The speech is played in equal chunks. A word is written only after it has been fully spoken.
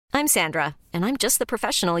I'm Sandra, and I'm just the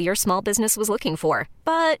professional your small business was looking for.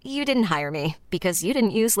 But you didn't hire me because you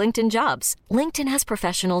didn't use LinkedIn Jobs. LinkedIn has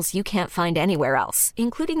professionals you can't find anywhere else,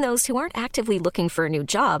 including those who aren't actively looking for a new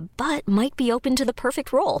job, but might be open to the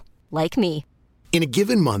perfect role, like me. In a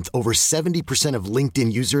given month, over 70% of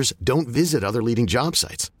LinkedIn users don't visit other leading job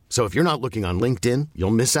sites. So if you're not looking on LinkedIn,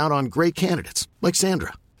 you'll miss out on great candidates like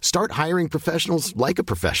Sandra. Start hiring professionals like a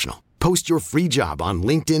professional. Post your free job on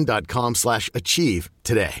linkedin.com/achieve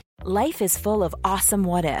today. Life is full of awesome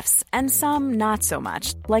what-ifs, and some not so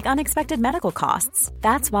much, like unexpected medical costs.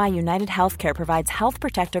 That's why United Healthcare provides Health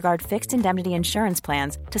Protector Guard fixed indemnity insurance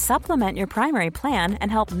plans to supplement your primary plan and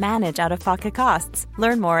help manage out-of-pocket costs.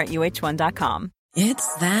 Learn more at uh1.com.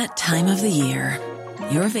 It's that time of the year.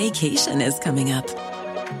 Your vacation is coming up.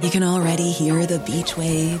 You can already hear the beach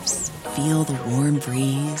waves, feel the warm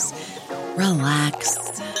breeze, relax,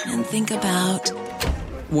 and think about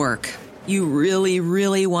work. You really,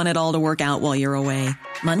 really want it all to work out while you're away.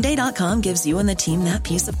 Monday.com gives you and the team that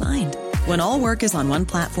peace of mind. When all work is on one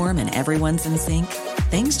platform and everyone's in sync,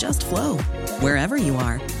 things just flow. Wherever you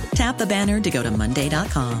are, tap the banner to go to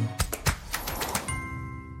Monday.com.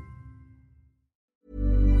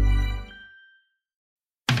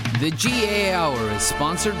 The GA Hour is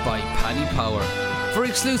sponsored by Paddy Power. For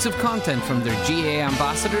exclusive content from their GA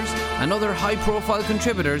ambassadors and other high-profile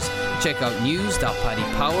contributors, check out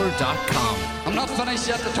news.paddypower.com. I'm not finished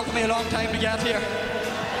yet. It took me a long time to get here.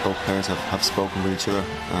 Both players have spoken with each other,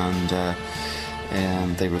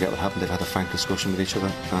 and they regret what happened. They've had a frank discussion with each other,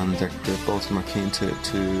 and they're both of them are keen to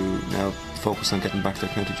now focus on getting back their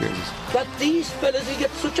county jerseys. That these fellas will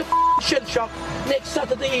get such a shell shock next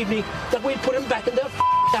Saturday evening that we'll put them back in their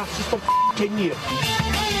asses for 10 years.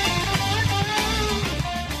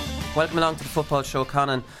 Welcome along to the Football Show.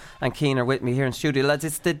 Conan and Keane are with me here in studio. Lads,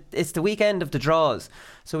 it's the weekend of the draws.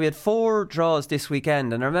 So we had 4 draws this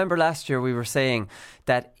weekend, and I remember last year we were saying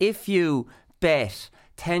that if you bet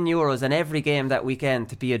 €10 on every game that weekend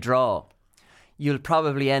to be a draw, you'll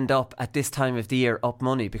probably end up at this time of the year up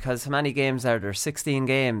money, because how many games are there? 16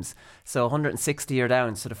 games, so 160 are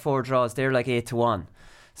down. So the 4 draws, they're like 8-1.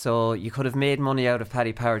 So you could have made money out of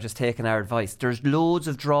Paddy Power just taking our advice. There's loads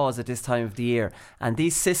of draws at this time of the year, and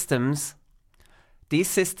these systems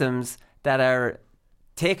that are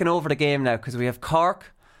taking over the game now, because we have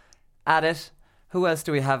Cork at it. Who else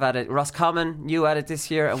do we have at it? Roscommon, you at it this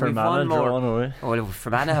year, and we've one more. Well,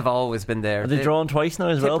 Fermanagh have always been there. They've drawn twice now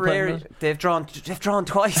as well. They've drawn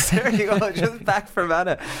twice. There you go, just back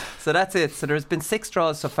Fermanagh. So that's it. So there's been 6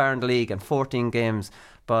 draws so far in the league and 14 games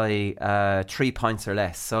by 3 points or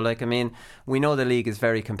less. So, we know the league is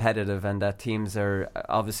very competitive, and that teams are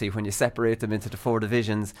obviously, when you separate them into the 4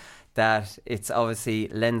 divisions, that it's obviously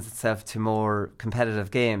lends itself to more competitive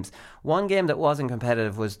games. One game that wasn't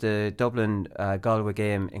competitive was the Dublin Galway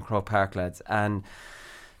game in Croke Park, lads, and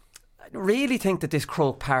I really think that this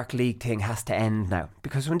Croke Park League thing has to end now,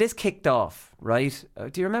 because when this kicked off, right,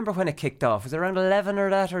 do you remember when it kicked off? Was it around 11 or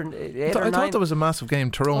that, or 8 or 9? I thought there was a massive game,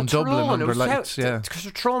 Tyrone-Dublin under lights, yeah. Because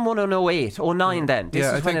Tyrone won in 08, 09 then. This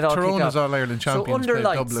is when it all kicked off. Tyrone was All-Ireland champions, so under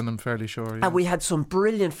lights, Dublin, I'm fairly sure. Yeah. And we had some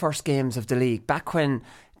brilliant first games of the league, back when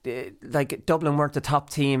Dublin weren't the top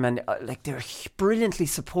team, and they were brilliantly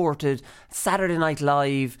supported. Saturday Night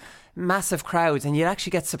Live, massive crowds, and you'd actually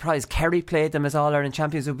get surprised. Kerry played them as All-Ireland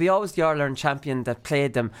champions. It would be always the All-Ireland champion that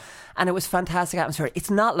played them, and it was fantastic atmosphere. It's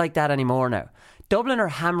not like that anymore now. Dublin are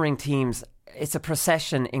hammering teams. It's a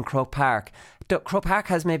procession in Croke Park. Croke Park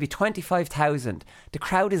has maybe 25,000. The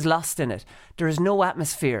crowd is lost in it. There is no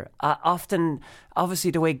atmosphere. Often,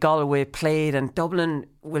 obviously, the way Galway played, and Dublin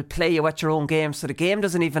will play you at your own game, so the game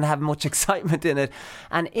doesn't even have much excitement in it.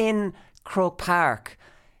 And in Croke Park,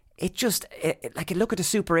 it just, look at the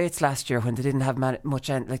Super 8s last year when they didn't have much,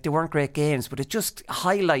 they weren't great games, but it just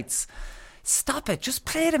highlights, stop it, just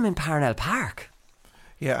play them in Parnell Park.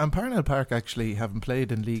 Yeah, and Parnell Park, actually, having played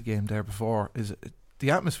in league game there before,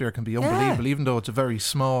 the atmosphere can be unbelievable, even though it's a very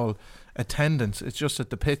small attendance. It's just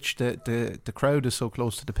that the pitch, the crowd is so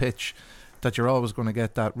close to the pitch that you're always going to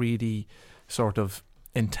get that really sort of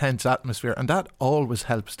intense atmosphere, and that always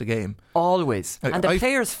helps the game. Always. And the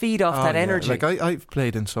players feed off that energy. I've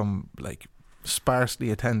played in some sparsely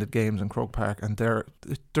attended games in Croke Park, and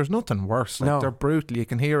there's nothing worse. They're brutal. You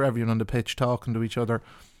can hear everyone on the pitch talking to each other.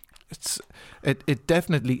 It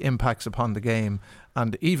definitely impacts upon the game,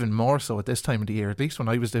 and even more so at this time of the year. At least when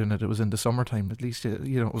I was doing it, it was in the summertime. At least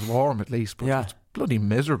it was warm, at least, but it's bloody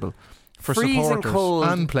miserable for freezing supporters cold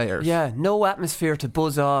and players. Yeah, no atmosphere to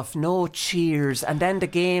buzz off, no cheers, and then the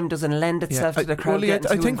game doesn't lend itself to the crowd. I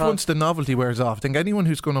think involved. Once the novelty wears off, I think anyone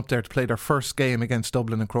who's going up there to play their first game against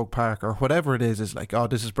Dublin and Croke Park or whatever it is like, oh,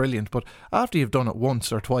 this is brilliant. But after you've done it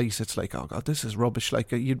once or twice, it's like, oh God, this is rubbish.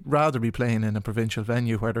 Like, you'd rather be playing in a provincial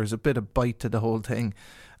venue where there's a bit of bite to the whole thing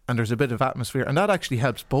and there's a bit of atmosphere, and that actually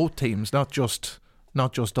helps both teams, not just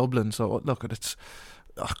Dublin. So look, it's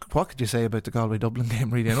what could you say about the Galway-Dublin game,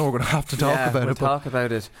 really? I know we're going to have to talk about it. Talk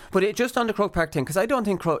about it. But just on the Croke Park thing, because I don't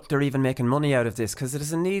think they're even making money out of this, because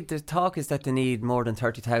there's a need. The talk is that they need more than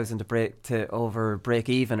 30,000 to break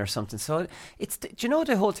even or something. So do you know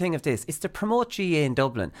the whole thing of this? It's to promote GA in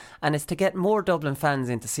Dublin, and it's to get more Dublin fans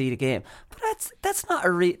in to see the game. But that's not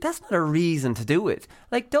a reason to do it.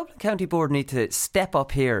 Like, Dublin County Board need to step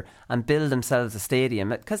up here and build themselves a stadium,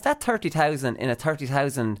 because that 30,000 in a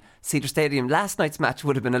 30,000 seater stadium, last night's match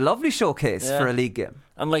would have been a lovely showcase for a league game.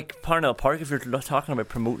 And like Parnell Park, if you're talking about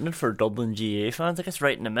promoting it for Dublin GA fans, I guess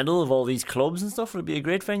right in the middle of all these clubs and stuff, would be a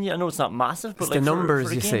great venue. I know it's not massive, but it's like the numbers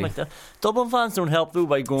for a you game see. like that. Dublin fans don't help though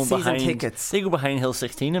by going season behind tickets. They go behind Hill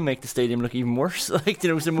 16 and make the stadium look even worse. Like, you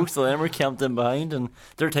know, so most of them are camped in behind and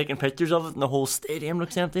they're taking pictures of it, and the whole stadium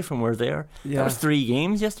looks empty from where they are. Yeah. That was 3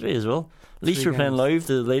 games yesterday as well. At least you're playing live,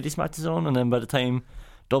 the ladies' match is on, and then by the time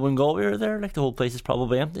Dublin Galway are there, like, the whole place is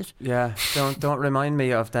probably emptied. Yeah, don't remind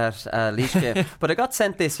me of that Laois game. But I got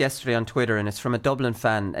sent this yesterday on Twitter, and it's from a Dublin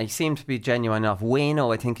fan. He seemed to be genuine enough.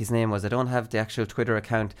 Wayno, I think his name was. I don't have the actual Twitter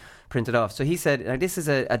account printed off. So he said, now this is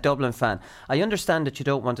a Dublin fan. I understand that you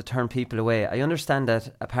don't want to turn people away. I understand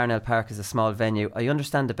that Parnell Park is a small venue. I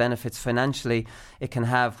understand the benefits financially it can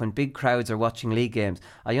have when big crowds are watching league games.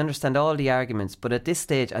 I understand all the arguments, but at this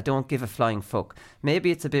stage I don't give a flying fuck. Maybe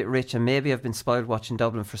it's a bit rich, and maybe I've been spoiled watching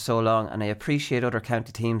Dublin for so long, and I appreciate other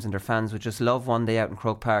county teams and their fans would just love one day out in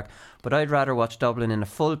Croke Park, but I'd rather watch Dublin in a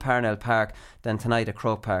full Parnell Park than tonight at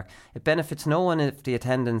Croke Park. It benefits no one if the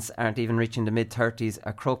attendance aren't even reaching the mid-30s,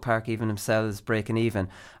 at Croke Park even themselves breaking even.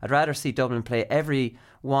 I'd rather see Dublin play every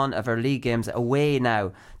one of our league games away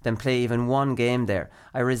now than play even one game there.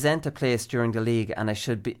 I resent the place during the league, and I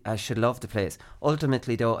should love the place.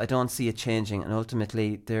 Ultimately though, I don't see it changing, and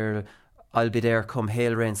ultimately I'll be there come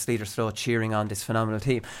hail, rain, sleet or snow, cheering on this phenomenal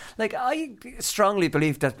team. Like, I strongly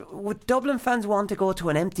believe that would Dublin fans want to go to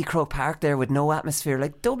an empty Croke Park there with no atmosphere?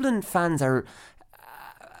 Like, Dublin fans are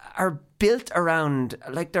built around,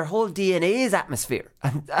 like, their whole DNA is atmosphere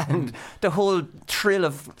and the whole thrill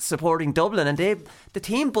of supporting Dublin, and the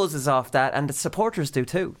team buzzes off that, and the supporters do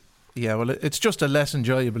too. Yeah, well, it's just a less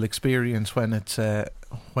enjoyable experience when it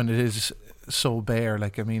is so bare.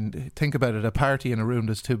 Like, I mean, think about it, a party in a room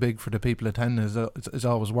that's too big for the people attending is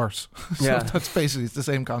always worse. So yeah, that's basically, it's the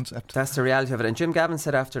same concept. That's the reality of it. And Jim Gavin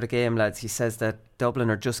said after the game, lads, he says that Dublin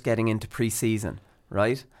are just getting into pre-season,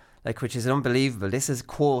 right? Like, which is unbelievable. This is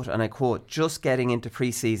quote, and I quote, just getting into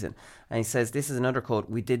pre-season. And he says, this is another quote,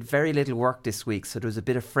 we did very little work this week, so there was a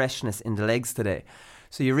bit of freshness in the legs today.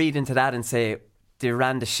 So you read into that and say, they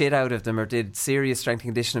ran the shit out of them or did serious strength and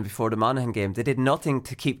conditioning before the Monaghan game. They did nothing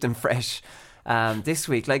to keep them fresh this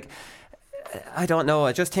week. Like, I don't know,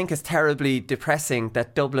 I just think it's terribly depressing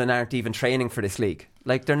that Dublin aren't even training for this league.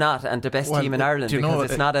 Like, they're not, and the best team in Ireland,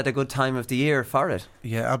 because it's not at a good time of the year for it.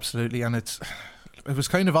 Yeah, absolutely. And it was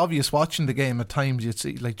kind of obvious watching the game at times. You'd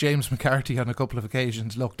see, like, James McCarthy on a couple of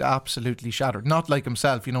occasions looked absolutely shattered. Not like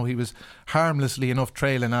himself, you know, he was harmlessly enough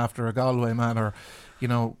trailing after a Galway man, or, you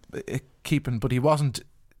know, keeping, but he wasn't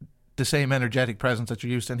the same energetic presence that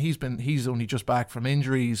you're used to. And he's only just back from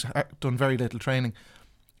injuries, done very little training.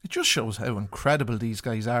 It just shows how incredible these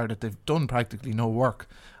guys are, that they've done practically no work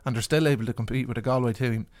and they're still able to compete with a Galway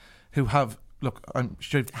team who have, look, I'm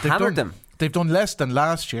sure they've done less than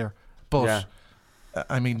last year, but yeah.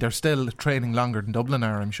 I mean, they're still training longer than Dublin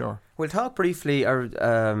are, I'm sure. We'll talk briefly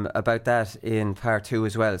about that in part 2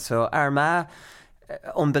 as well. So Armagh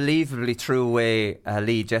unbelievably threw away a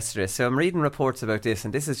lead yesterday. So I'm reading reports about this,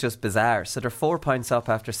 and this is just bizarre. So they're 4 points up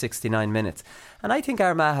after 69 minutes. And I think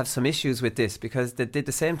Armagh have some issues with this, because they did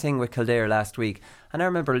the same thing with Kildare last week. And I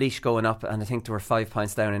remember Laois going up, and I think they were 5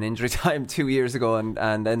 points down in injury time 2 years ago, and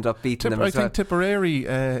ended up beating them as well. I think Tipperary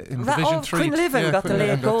in Division 3. Quinlivan got the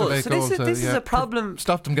late goal. So this is a problem.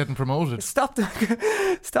 Stopped them getting promoted. Stopped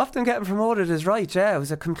them getting promoted is right, yeah. It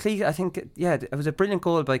was a complete, I think, yeah, it was a brilliant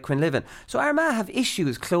goal by Quinlivan. So Armagh have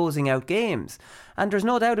issues closing out games, and there's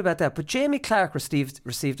no doubt about that. But Jamie Clark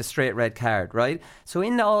received a straight red card, right? So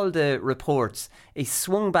in all the reports, he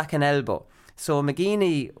swung back an elbow. So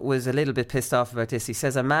McGeaney was a little bit pissed off about this. He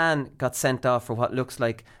says a man got sent off for what looks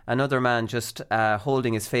like another man just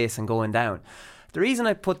holding his face and going down. The reason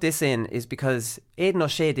I put this in is because Aidan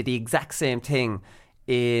O'Shea did the exact same thing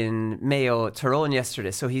in Mayo Tyrone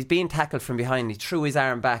yesterday. So he's being tackled from behind. He threw his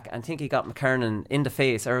arm back and I think he got McKernan in the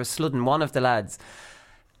face, or was Sludden, one of the lads.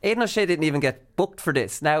 Aidan O'Shea didn't even get booked for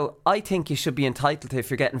this. Now, I think you should be entitled to, if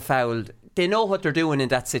you're getting fouled. They know what they're doing in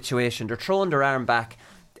that situation. They're throwing their arm back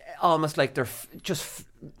almost like they're just,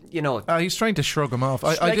 you know. He's trying to shrug him off.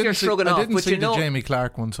 I didn't see the Jamie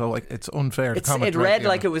Clark one, so it's unfair to comment. It read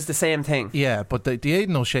like it was the same thing. Yeah, but the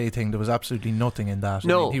Aidan O'Shea thing, there was absolutely nothing in that.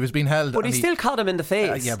 No. I mean, he was being held. But he still caught him in the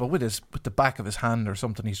face. Yeah, but with the back of his hand or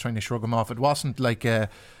something, he's trying to shrug him off. It wasn't like a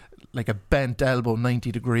bent elbow,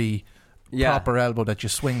 90-degree proper elbow that you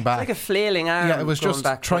swing back. It's like a flailing arm. Yeah, it was just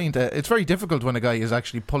trying to. It's very difficult when a guy is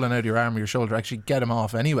actually pulling out your arm or your shoulder, actually get him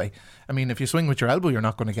off anyway. I mean, if you swing with your elbow, you're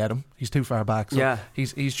not going to get him. He's too far back. So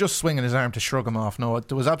he's just swinging his arm to shrug him off. No,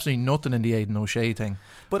 there was absolutely nothing in the Aidan O'Shea thing.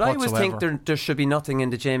 But whatsoever. I always think there should be nothing in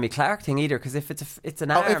the Jamie Clark thing either, because if it's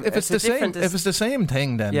an arm, if it's the same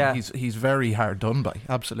thing, then he's very hard done by.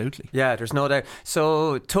 Absolutely. Yeah, there's no doubt.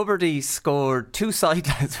 So Tuberty scored 2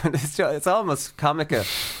 sidelines. It's almost comical.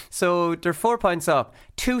 So they're 4 points up.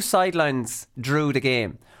 2 sidelines drew the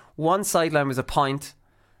game. 1 sideline was a point.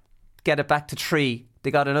 Get it back to 3.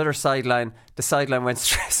 They got another sideline. The sideline went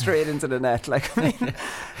straight into the net. Like, I mean,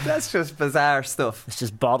 that's just bizarre stuff. It's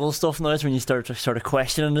just bottle stuff now. It's when you start to sort of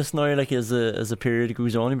questioning this now, like as a period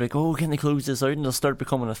goes on, you're like, oh, can they close this out? And it'll start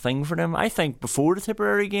becoming a thing for them. I think before the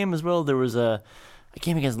Tipperary game as well, there was a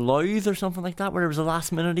game against Louth or something like that where there was a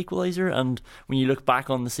last minute equaliser, and when you look back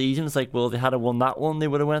on the season, it's like, well, they had won that one, they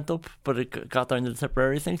would have went up, but it got down to the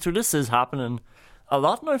Tipperary thing. So this is happening a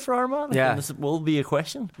lot now for Armagh. And this will be a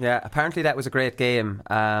question. Yeah, apparently that was a great game,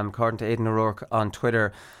 according to Aidan O'Rourke on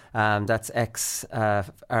Twitter. That's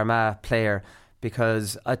ex-Armagh player,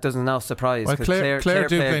 because it doesn't now surprise. Well, Clare do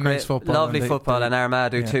play nice football, lovely football, and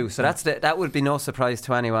Armagh do too. So that would be no surprise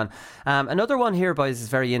to anyone. Another one here, boys, is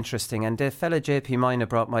very interesting, and the fella JP Mina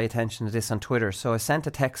brought my attention to this on Twitter. So I sent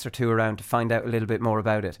a text or two around to find out a little bit more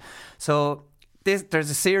about it. So there's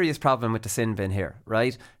a serious problem with the sin bin here,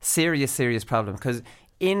 right? Serious problem, because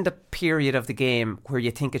in the period of the game where you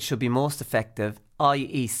think it should be most effective,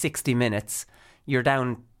 i.e. 60 minutes, you're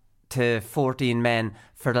down to 14 men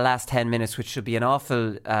for the last 10 minutes, which should be an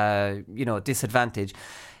awful disadvantage.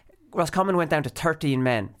 Roscommon went down to 13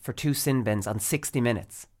 men for 2 sin bins on 60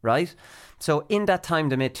 minutes, right? So in that time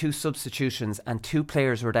they made 2 substitutions and 2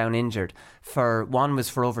 players were down injured. One was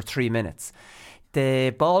for over 3 minutes.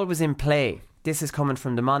 The ball was in play. This is coming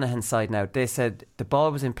from the Monaghan side now. They said the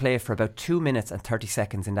ball was in play for about 2 minutes and 30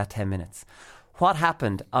 seconds in that 10 minutes. What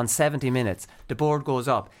happened on 70 minutes? The board goes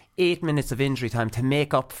up. 8 minutes of injury time to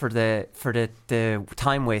make up for the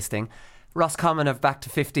time wasting. Roscommon have back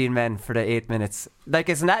to 15 men for the 8 minutes. Like,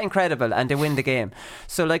 isn't that incredible? And they win the game.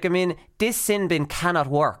 So, like, I mean, this sin bin cannot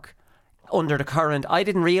work under the current. I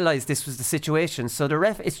didn't realise this was the situation. So the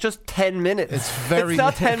ref, it's just 10 minutes. It's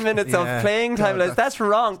not 10 minutes of playing time. No, that's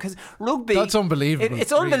wrong, because rugby, that's unbelievable.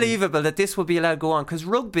 It's unbelievable that this will be allowed to go on, because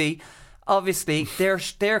rugby, obviously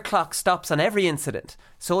their clock stops on every incident,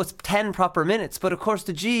 so it's 10 proper minutes. But of course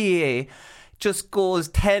the GEA just goes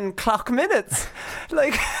 10 clock minutes.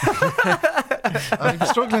 Like, I'm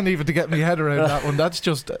struggling even to get my head around that one. That's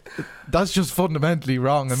just fundamentally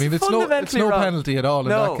wrong. I mean, it's no penalty at all in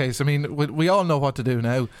that case. I mean, we all know what to do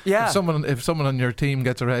now. Yeah. If someone on your team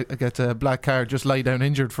gets a black card, just lie down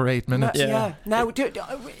injured for 8 minutes. Yeah. Now,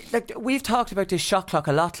 we've talked about this shot clock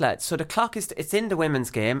a lot, lads. So the clock it's in the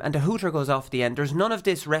women's game, and the hooter goes off at the end. There's none of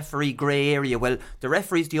this referee grey area. Well, the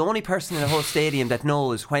referee's the only person in the whole stadium that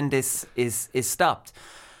knows when this is stopped.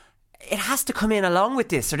 It has to come in along with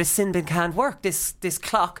this, or this sin bin can't work. This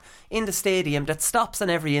clock in the stadium that stops on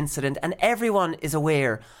every incident, and everyone is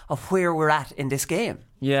aware of where we're at in this game.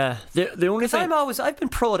 Yeah, the only thing, I've been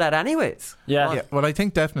pro that anyways. Yeah. Well, I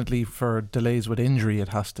think definitely for delays with injury,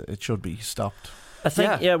 it should be stopped. I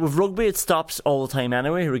think, with rugby it stops all the time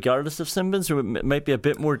anyway, regardless of sin bin, so it might be a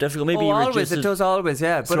bit more difficult. Maybe it does always,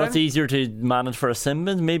 yeah. So it's easier to manage for a sin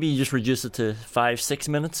bin. Maybe you just reduce it to 5-6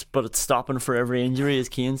 minutes, but it's stopping for every injury, as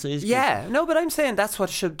Cian says. Yeah, no, but I'm saying that's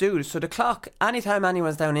what it should do. So the clock, anytime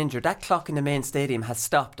anyone's down injured, that clock in the main stadium has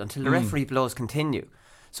stopped until the referee blows continue.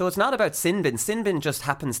 So it's not about sin bin. Sin bin just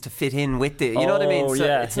happens to fit in with the, you know what I mean? So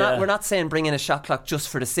it's not. We're not saying bring in a shot clock just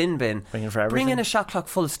for the sin bin. Bring in a shot clock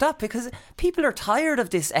full stop, because people are tired of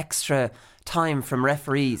this extra time from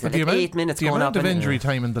referees. But 8 minutes going up. The amount of injury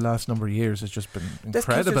time in the last number of years has just been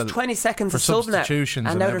incredible. There's 20 seconds for of sub substitutions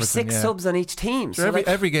now, and now there's 6 subs on each team. So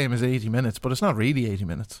every game is 80 minutes, but it's not really 80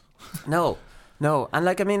 minutes. No, and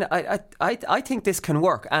like, I mean, I think this can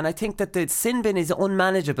work, and I think that the sin bin is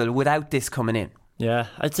unmanageable without this coming in. Yeah,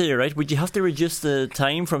 I'd say you're right. Would you have to reduce the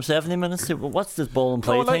time from 70 minutes to, what's this ball and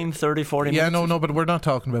play time, 30, 40 minutes? Yeah, no, but we're not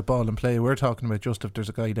talking about ball and play. We're talking about just if there's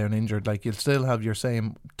a guy down injured, like you'll still have your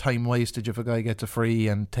same time wastage if a guy gets a free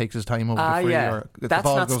and takes his time over the free, or if the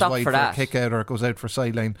ball goes wide for a kick out or it goes out for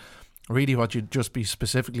sideline. Really what you'd just be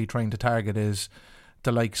specifically trying to target is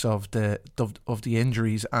the likes of the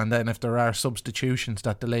injuries, and then if there are substitutions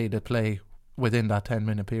that delay the play within that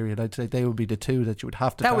 10-minute period, I'd say they would be the two that you would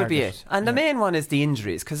have to target. That would be it. And the main one is the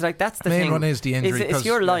injuries, because like that's the thing. The main one is the injury. If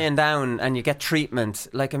you're lying down and you get treatment,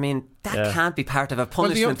 like, I mean, that can't be part of a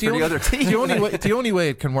punishment for the other team. The only way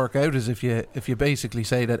it can work out is if you basically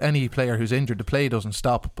say that any player who's injured, the play doesn't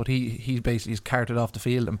stop, but he basically is carted off the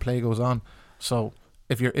field and play goes on. So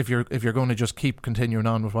if you're going to just keep continuing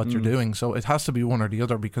on with what you're doing, so it has to be one or the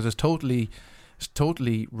other, because it's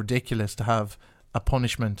totally ridiculous to have a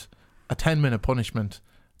punishment, a 10-minute punishment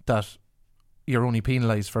that you're only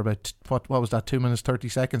penalised for about what was that, 2 minutes 30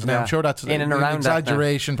 seconds. Now I'm sure that's in and around an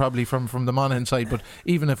exaggeration probably from the Monaghan side, but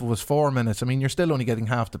even if it was 4 minutes, I mean, you're still only getting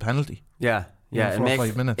half the penalty. Yeah, 4 or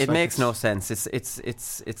 5 minutes. It makes no sense.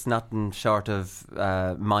 It's nothing short of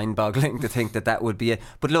mind-boggling to think that would be it.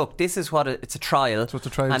 But look, this is what it's a trial, that's what the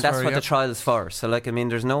trial's and that's for, what the trial's for. So, like, I mean,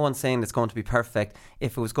 there's no one saying it's going to be perfect.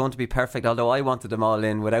 If it was going to be perfect, although I wanted them all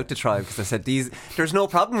in without the trial, because I said there's no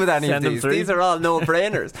problem with any of these. These are all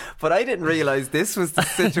no-brainers. But I didn't realise this was the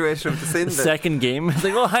situation with the sin bin. Second game, it's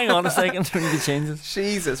like, oh, hang on a second, we need to change it.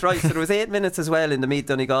 Jesus, right? So there was 8 minutes as well in the Meath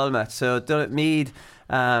Donegal match. So Meath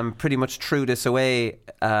pretty much threw this away.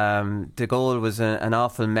 The goal was an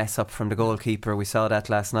awful mess up from the goalkeeper. We saw that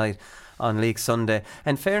last night on League Sunday.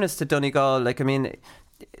 And fairness to Donegal, like, I mean,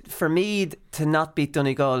 for Meath to not beat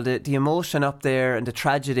Donegal, the emotion up there and the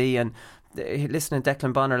tragedy, and listening to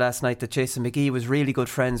Declan Bonner last night, that Jason McGee was really good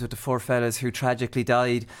friends with the four fellas who tragically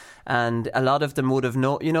died, and a lot of them would have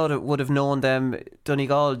known them.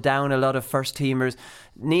 Donegal down a lot of first teamers: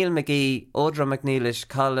 Neil McGee, Odra McNeilish,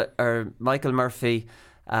 Michael Murphy,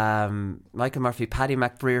 Paddy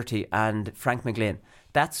McBrearty, and Frank McGlynn.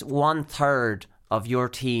 That's 1/3 of your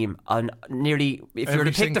team on nearly, if you were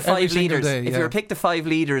to pick the 5 leaders, if you were to pick the 5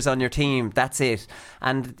 leaders on your team, that's it.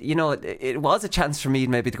 And you know, it was a chance for Meath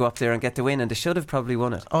maybe to go up there and get the win, and they should have probably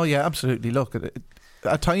won it. Oh yeah, absolutely. Look,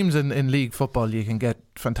 at times in league football you can get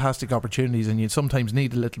fantastic opportunities, and you sometimes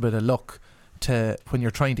need a little bit of luck to when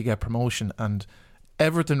you're trying to get promotion, and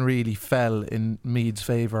everything really fell in Meath's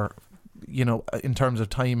favour, you know, in terms of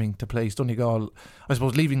timing to place Donegal. I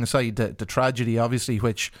suppose leaving aside the tragedy, obviously,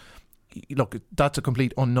 which, look, that's a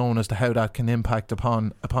complete unknown as to how that can impact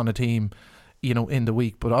upon a team, you know, in the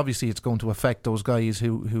week. But obviously it's going to affect those guys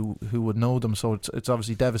who would know them. So it's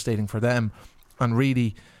obviously devastating for them. And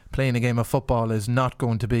really, playing a game of football is not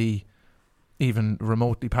going to be even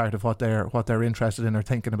remotely part of what they're interested in or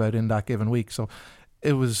thinking about in that given week. So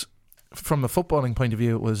it was, from a footballing point of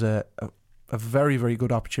view, it was a very, very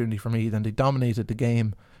good opportunity for me. Then they dominated the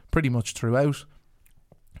game pretty much throughout.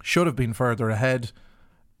 Should have been further ahead.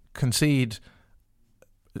 Concede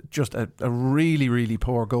just a really, really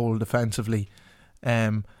poor goal defensively,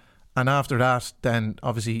 and after that, then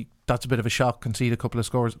obviously that's a bit of a shock. Concede a couple of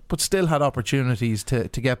scores, but still had opportunities to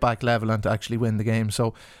get back level and to actually win the game.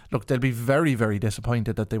 So look, they'll be very, very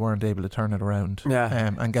disappointed that they weren't able to turn it around.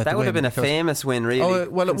 And get that the would win, have been a famous win, really,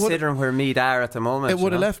 considering where Meath are at the moment. It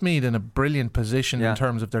would have left Meath in a brilliant position in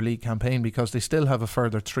terms of their league campaign, because they still have a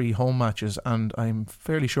further 3 home matches, and I'm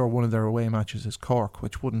fairly sure one of their away matches is Cork,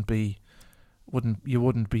 which wouldn't be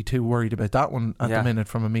too worried about that one at the minute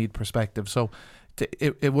from a Meath perspective. So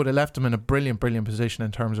it would have left them in a brilliant position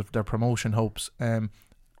in terms of their promotion hopes, and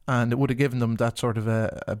it would have given them that sort of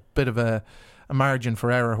a bit of a margin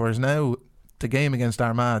for error. Whereas now the game against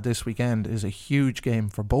Armagh this weekend is a huge game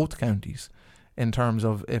for both counties, in terms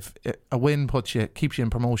of if a win keeps you in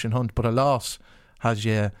promotion hunt, but a loss has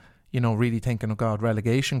you really thinking, oh God,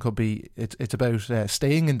 relegation could be. It's about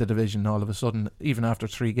staying in the division all of a sudden, even after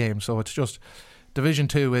 3 games. So it's just, Division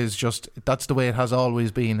 2 is just, that's the way it has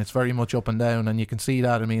always been. It's very much up and down, and you can see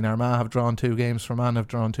that. I mean, Armagh have drawn 2 games, Fermanagh have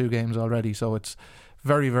drawn 2 games already, so it's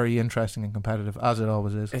very, very interesting and competitive, as it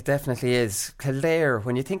always is. It definitely is. Kildare,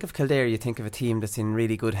 when you think of Kildare, you think of a team that's in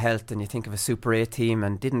really good health, and you think of a Super 8 team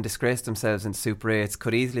and didn't disgrace themselves in Super 8s,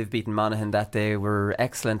 could easily have beaten Monaghan that day, were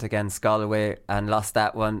excellent against Galway and lost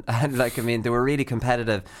that one. And they were really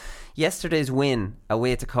competitive. Yesterday's win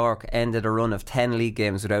away to Cork ended a run of 10 league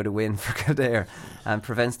games without a win for Kildare, and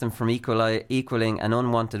prevents them from equalling an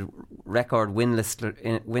unwanted record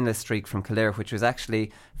winless streak from Kildare, which was actually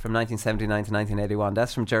from 1979 to 1981.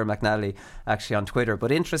 That's from Ger McNally actually on Twitter.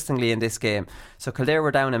 But interestingly, in this game, so Kildare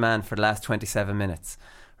were down a man for the last 27 minutes,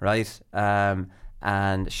 right?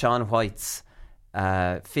 And Sean White's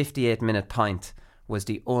 58-minute pint was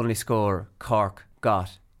the only score Cork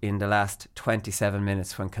got in the last 27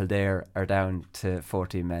 minutes when Kildare are down to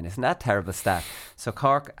 14 men. Isn't that a terrible stat? So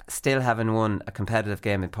Cork still haven't won a competitive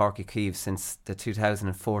game in Páirc Uí Chaoimh since the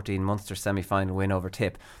 2014 Munster semi-final win over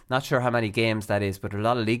Tip. Not sure how many games that is, but a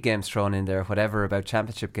lot of league games thrown in there, whatever about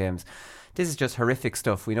championship games. This is just horrific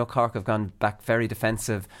stuff. We know Cork have gone back very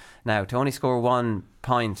defensive now. To only score 1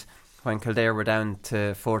 point when Kildare were down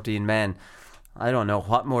to 14 men, I don't know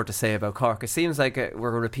what more to say about Cork. It seems like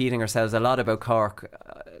we're repeating ourselves a lot about Cork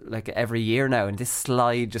like every year now, and this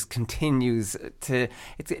slide just continues to...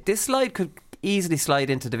 This slide could easily slide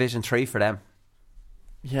into Division 3 for them.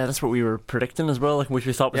 Yeah, that's what we were predicting as well, which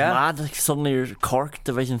we thought was mad. Like, suddenly you're Cork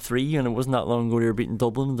Division 3, and it wasn't that long ago they were beating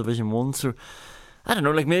Dublin in Division 1, so I don't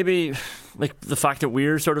know, like maybe like the fact that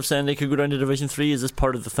we're sort of saying they could go down to Division 3, is this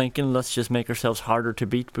part of the thinking, let's just make ourselves harder to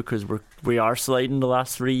beat because we are sliding the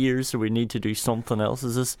last 3 years, so we need to do something else?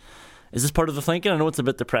 Is this part of the thinking? I know it's a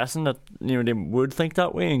bit depressing that, you know, they would think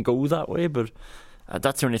that way and go that way, but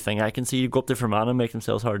that's the only thing I can see. You go up to Fermanagh, make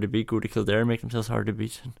themselves hard to beat, go to Kildare, make themselves hard to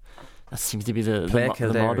beat, and that seems to be the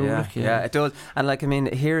motto. Yeah, it does. And like, I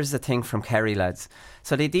mean, here's the thing from Kerry, lads.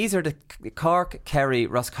 So these are the Cork, Kerry,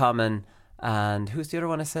 Roscommon, and who's the other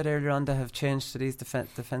one I said earlier on that have changed to these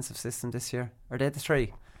defensive system this year? Are they the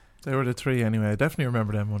 3? They were the 3 anyway. I definitely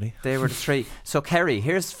remember them, Woody. They were the 3. So Kerry,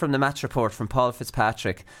 here's from the match report from Paul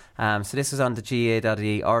Fitzpatrick. So this was on the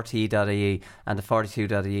GA.ie, RT.ie and the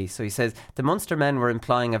 42.ie. So he says, the Munster men were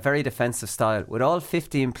employing a very defensive style with all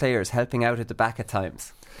 15 players helping out at the back at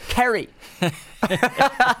times. Kerry!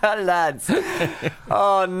 Lads.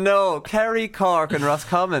 Oh no. Kerry, Cork and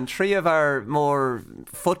Roscommon, 3 of our more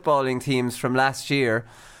footballing teams from last year,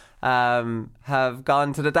 have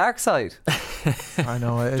gone to the dark side. I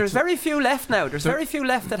know. There's very few left now. There's very few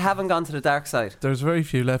left that haven't gone to the dark side. There's very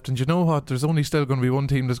few left, and you know what? There's only still going to be one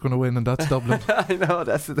team that's going to win, and that's Dublin. I know,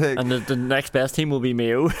 that's the thing. And the next best team will be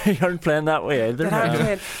Mayo. You aren't playing that way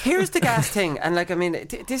either. Here's the gas thing, and like, I mean,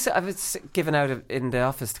 this I was given out in the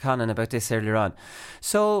office to Conan about this earlier on.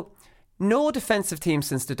 So no defensive team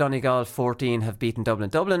since the Donegal 14 have beaten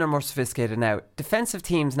Dublin. Dublin are more sophisticated now. Defensive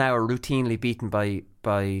teams now are routinely beaten by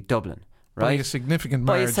Dublin. Right? By a significant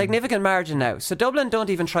margin. By a significant margin now. So Dublin don't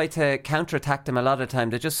even try to counter-attack them a lot of the time.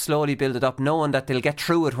 They just slowly build it up, knowing that they'll get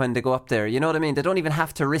through it when they go up there. You know what I mean? They don't even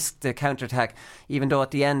have to risk the counter-attack, even though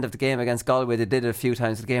at the end of the game against Galway they did it a few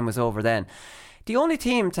times. The game was over then. The only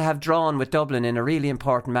team to have drawn with Dublin in a really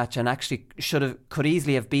important match and actually could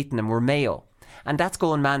easily have beaten them were Mayo. And that's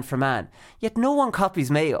going man for man. Yet no one copies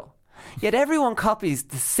Mayo. Yet everyone copies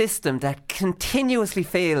the system that continuously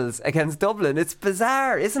fails against Dublin. It's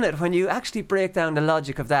bizarre, isn't it, when you actually break down the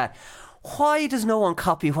logic of that? Why does no one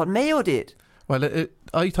copy what Mayo did? Well,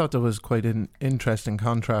 I thought there was quite an interesting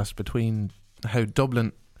contrast between how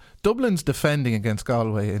Dublin's defending against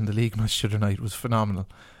Galway in the league match the other night was phenomenal,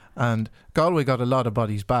 and Galway got a lot of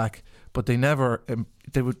bodies back, but they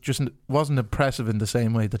wasn't impressive in the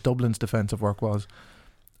same way that Dublin's defensive work was.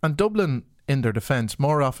 And Dublin, in their defence,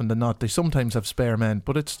 more often than not, they sometimes have spare men,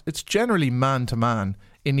 but it's generally man to man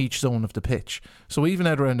in each zone of the pitch. So even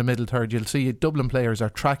out around the middle third, you'll see Dublin players are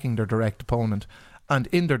tracking their direct opponent, and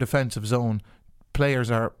in their defensive zone,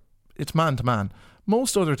 it's man to man.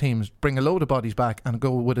 Most other teams bring a load of bodies back and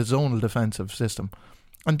go with a zonal defensive system,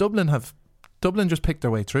 and Dublin just picked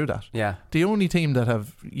their way through that. Yeah. The only team that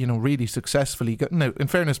have, really successfully got, now, in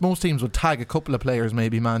fairness, most teams would tag a couple of players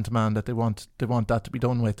maybe man to man that they want that to be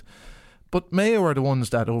done with. But Mayo are the ones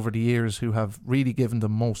that over the years who have really given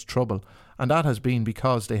them most trouble, and that has been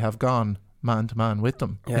because they have gone man to man with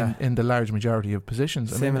them in the large majority of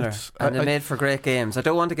positions. Similar, and they made for great games. I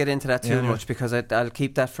don't want to get into that too much because I'll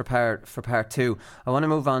keep that for part 2. I want to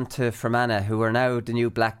move on to Fermanagh, who are now the new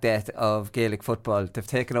Black Death of Gaelic football. They've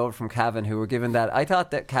taken over from Cavan, who were given that. I thought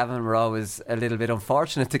that Cavan were always a little bit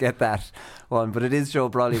unfortunate to get that one, but it is Joe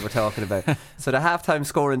Brawley we're talking about. So the halftime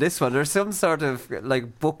score in this one, there's some sort of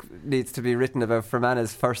like book needs to be written about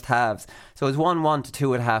Fermanagh's first halves. So it was 1-1 to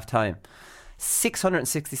 2 at halftime.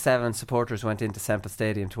 667 supporters went into Semple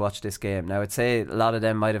Stadium to watch this game. Now I'd say a lot of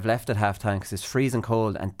them might have left at half-time because it's freezing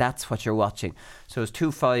cold and that's what you're watching. So it's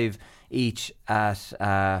 2-5 each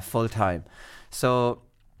at full time. So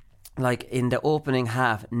like in the opening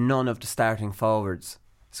half, none of the starting forwards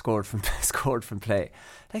scored from play.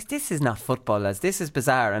 Like, this is not football, lads. This is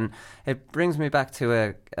bizarre, and it brings me back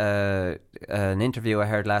to an interview I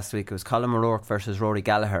heard last week. It was Colin O'Rourke versus Rory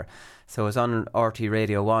Gallagher. So it was on RT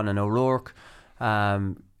Radio 1, and O'Rourke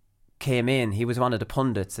came in, he was one of the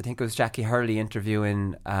pundits. I think it was Jackie Hurley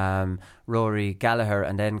interviewing Rory Gallagher,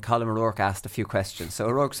 and then Colin O'Rourke asked a few questions. So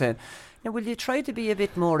O'Rourke said, now, will you try to be a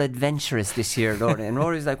bit more adventurous this year, Rory? And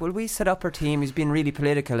Rory's like, well, we set up our team. He's been really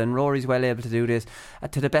political, and Rory's well able to do this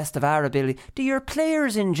to the best of our ability. Do your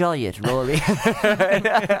players enjoy it, Rory? And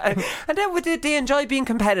then they enjoy being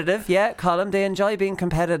competitive. Yeah, Colin, they enjoy being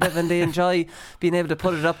competitive, and they enjoy being able to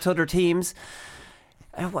put it up to other teams.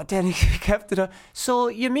 And what then he kept it up. So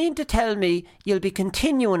you mean to tell me you'll be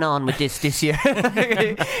continuing on with this year?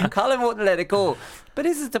 Colin wouldn't let it go. But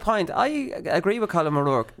this is the point. I agree with Colin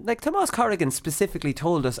O'Rourke. Like Tomás Corrigan specifically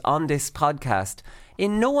told us on this podcast,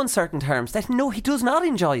 in no uncertain terms, that no, he does not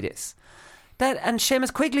enjoy this. And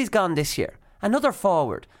Seamus Quigley's gone this year. Another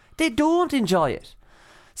forward. They don't enjoy it.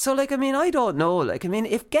 So, like, I mean, I don't know. Like, I mean,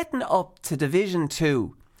 if getting up to Division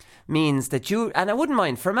 2 means that you, and I wouldn't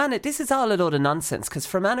mind, Fermanagh, this is all a load of nonsense, because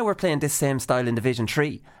Fermanagh were playing this same style in Division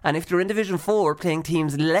 3, and if they're in Division 4 playing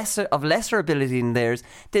teams lesser ability than theirs,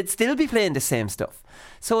 they'd still be playing the same stuff.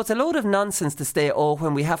 So it's a load of nonsense to say, oh,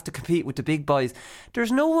 when we have to compete with the big boys,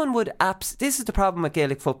 there's no one would this is the problem with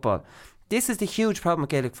Gaelic football. This is the huge problem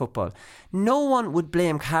with Gaelic football. No one would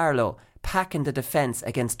blame Carlow packing the defence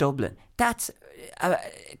against Dublin. That's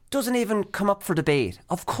doesn't even come up for debate.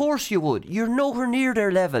 Of course you would. You're nowhere near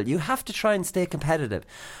their level. You have to try and stay competitive.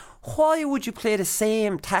 Why would you play the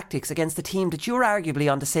same tactics against a team that you're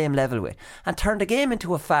arguably on the same level with, and turn the game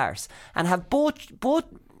into a farce, and have both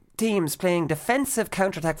teams playing defensive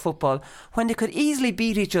counter-attack football when they could easily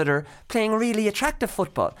beat each other playing really attractive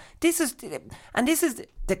football? This is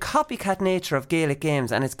the copycat nature of Gaelic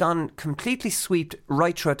games, and it's gone completely swept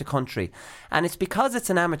right throughout the country. And it's because it's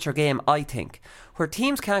an amateur game, I think, where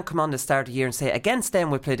teams can't come on the start of the year and say, against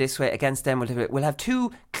them we'll play this way, against them we'll have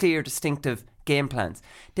two clear, distinctive game plans.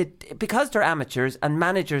 Because they're amateurs and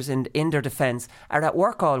managers in their defence are at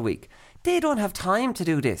work all week, they don't have time to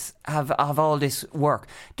do this, have all this work.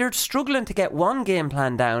 They're struggling to get one game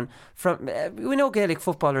plan down. We know Gaelic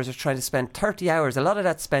footballers are trying to spend 30 hours, a lot of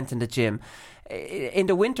that's spent in the gym. In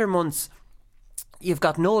the winter months, you've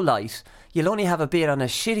got no light. You'll only have a bit on a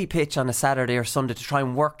shitty pitch on a Saturday or Sunday to try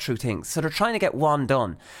and work through things. So they're trying to get one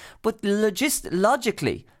done. But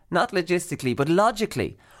logically, not logistically, but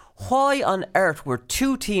logically, why on earth were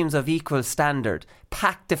two teams of equal standard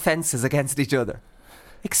packed defences against each other?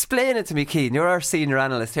 Explain it to me, Keane. You're our senior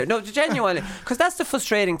analyst here. No, genuinely, because that's the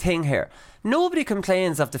frustrating thing here. Nobody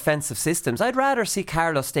complains of defensive systems. I'd rather see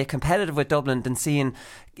Carlow stay competitive with Dublin than seeing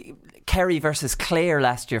Kerry versus Clare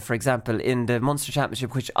last year, for example, in the Munster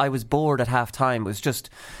Championship, which I was bored at half time. It was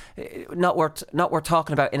just not worth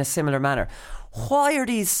talking about in a similar manner. Why are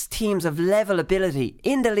these teams of level ability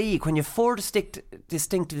in the league when you have four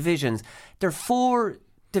distinct divisions? They're four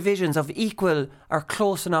divisions of equal or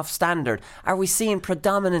close enough standard. Are we seeing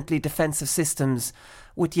predominantly defensive systems,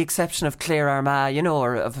 with the exception of Clare Armagh,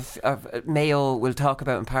 or of Mayo we'll talk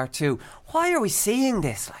about in part 2? Why are we seeing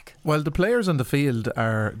this? Well, the players on the field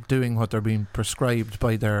are doing what they're being prescribed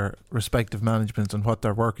by their respective managements and what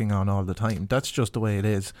they're working on all the time. That's just the way it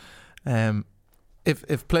is.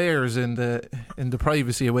 If players in the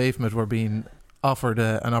privacy away from it were being offered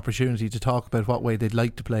an opportunity to talk about what way they'd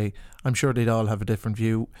like to play, I'm sure they'd all have a different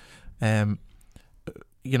view. On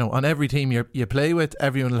every team you play with,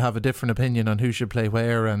 everyone will have a different opinion on who should play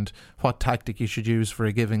where and what tactic you should use for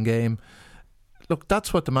a given game. Look,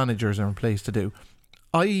 that's what the managers are in place to do.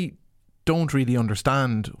 I don't really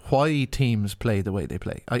understand why teams play the way they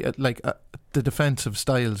play. The defensive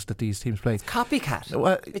styles that these teams play. It's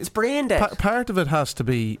copycat. It's brain dead. Part of it has to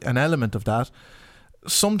be an element of that.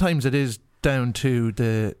 Sometimes it is down to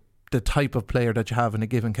the type of player that you have in a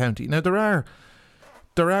given county. Now there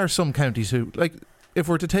are some counties who, like, if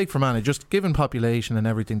we're to take Fermanagh, just given population and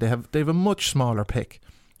everything, they have a much smaller pick,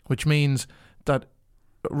 which means that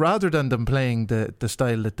rather than them playing the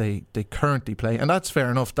style that they currently play, and that's fair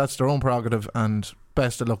enough, that's their own prerogative and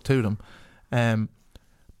best of luck to them,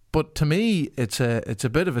 but to me it's a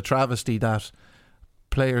bit of a travesty that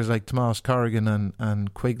players like Tomás Corrigan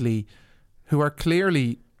and Quigley, who are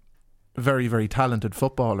clearly very, very talented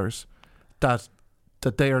footballers, that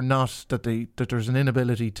they are not, that there's an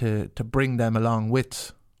inability to bring them along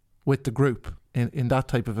with the group in that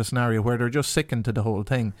type of a scenario where they're just sickened to the whole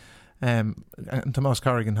thing. And Tomás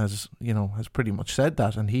Corrigan has pretty much said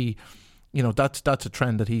that, and he, that's a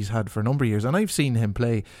trend that he's had for a number of years. And I've seen him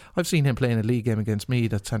play in a league game against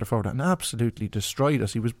Meath at centre forward and absolutely destroyed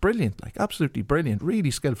us. He was brilliant, absolutely brilliant,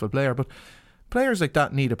 really skillful player. But players like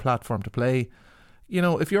that need a platform to play.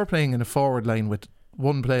 If you're playing in a forward line with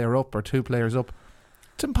one player up or two players up,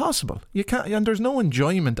 It's impossible. You can't, and there's no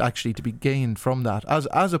enjoyment actually to be gained from that.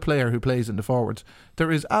 As a player who plays in the forwards,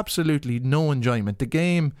 there is absolutely no enjoyment. The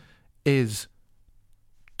game is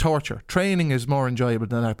torture. Training is more enjoyable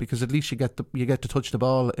than that, because at least you get to touch the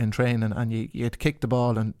ball in training, and you get to kick the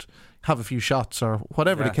ball and have a few shots or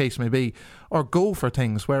whatever the case may be, or go for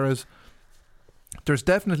things. Whereas there's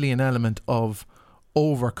definitely an element of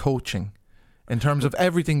over coaching in terms of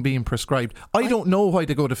everything being prescribed. I don't know why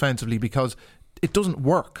they go defensively, because it doesn't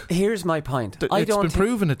work. Here's my point. It's been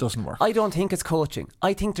proven it doesn't work. I don't think it's coaching.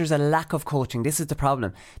 I think there's a lack of coaching. This is the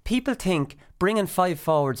problem. People think bringing 5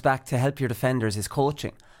 forwards back to help your defenders is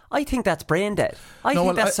coaching. I think that's brain dead. I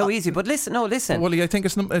think that's so easy. But listen. Willie, I think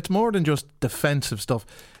it's more than just defensive stuff.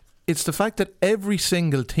 It's the fact that every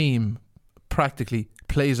single team practically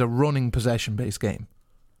plays a running possession-based game.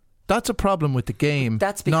 That's a problem with the game,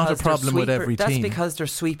 not a problem with every team. That's because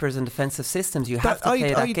there's sweepers and defensive systems. You have to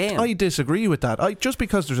play that game. I disagree with that. Just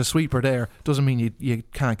because there's a sweeper there doesn't mean you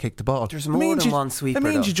can't kick the ball. There's more than one sweeper. It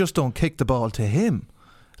means you just don't kick the ball to him.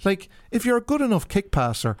 Like, if you're a good enough kick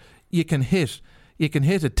passer, you can hit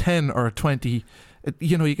a 10 or a 20.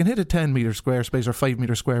 You can hit a 10 metre square space or 5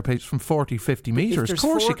 metre square space from 40, 50 metres. Of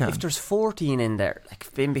course you can. If there's 14 in there, like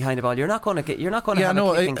in behind the ball, you're not going to have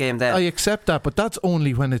a kicking game then. I accept that, but that's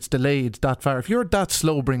only when it's delayed that far. If you're that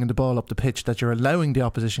slow bringing the ball up the pitch that you're allowing the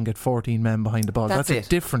opposition get 14 men behind the ball, that's a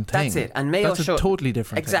different thing. That's it. And Mayo that's a totally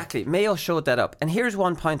different thing. Exactly. Mayo showed that up. And here's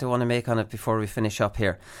one point I want to make on it before we finish up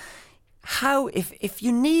here. How, if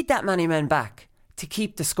you need that many men back to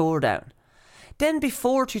keep the score down, then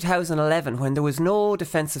before 2011, when there was no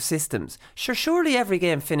defensive systems, surely every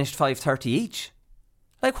game finished 5-30 each.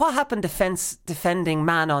 Like, what happened defending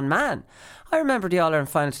man on man? I remember the All-Ireland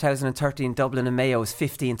final 2013 Dublin and Mayo was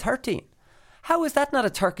 15-13. How is that not a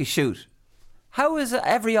turkey shoot? How is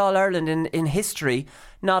every All-Ireland in history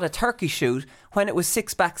not a turkey shoot when it was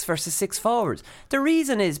 6 backs versus 6 forwards? The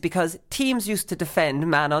reason is because teams used to defend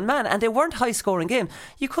man on man, and they weren't high-scoring games.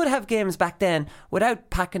 You could have games back then without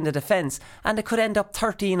packing the defence, and it could end up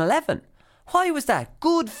 13-11. Why was that?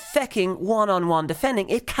 Good fecking one-on-one defending.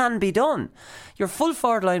 It can be done. Your full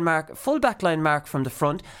forward line mark, full back line mark from the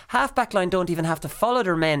front. Half back line don't even have to follow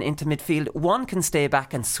their men into midfield. One can stay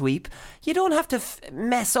back and sweep. You don't have to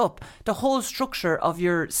mess up the whole structure of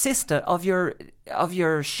your system, of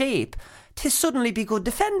your shape, to suddenly be good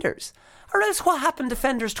defenders. Or else what happened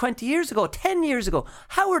defenders 20 years ago, 10 years ago?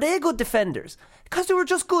 How were they good defenders? Because they were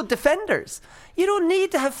just good defenders. You don't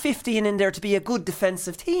need to have 15 in there to be a good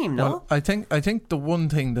defensive team, no? Well, I think the one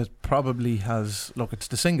thing that probably has, it's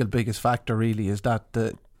the single biggest factor really, is that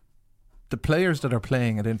the players that are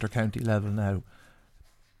playing at intercounty level now,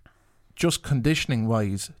 just conditioning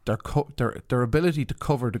wise, their ability to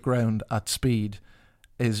cover the ground at speed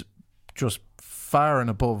is just far and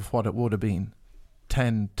above what it would have been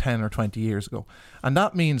 10 or 20 years ago. And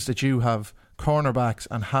that means that you have cornerbacks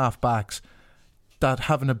and half-backs that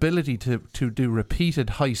have an ability to do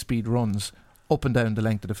repeated high-speed runs up and down the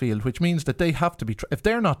length of the field, which means that they have to be, if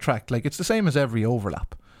they're not tracked, like, it's the same as every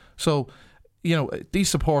overlap. So, these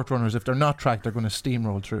support runners, if they're not tracked, they're going to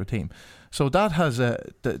steamroll through a team. So that has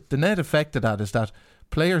the net effect of that is that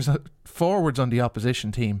players, forwards on the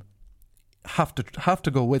opposition team, have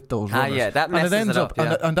to go with those runners. Yeah, that messes and it ends up.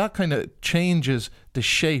 And that kind of changes the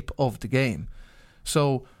shape of the game.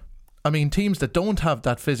 So, I mean, teams that don't have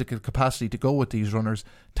that physical capacity to go with these runners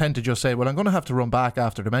tend to just say, well, I'm going to have to run back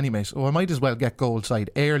after them anyway, so I might as well get goal side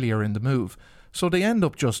earlier in the move. So they end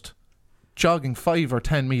up just jogging 5 or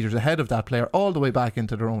 10 metres ahead of that player all the way back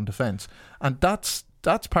into their own defence. And that's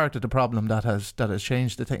part of the problem that has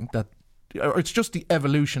changed the thing. Or it's just the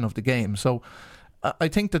evolution of the game. So I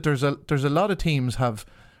think that there's a lot of teams have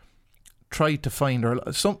tried to find,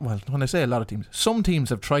 when I say a lot of teams, some teams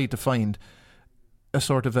have tried to find a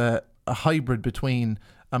sort of a hybrid between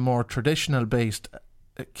a more traditional based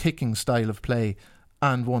kicking style of play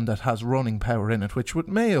and one that has running power in it, which with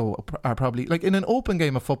Mayo are probably, like in an open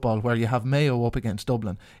game of football where you have Mayo up against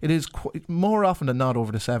Dublin, it is more often than not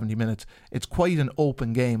over the 70 minutes, it's quite an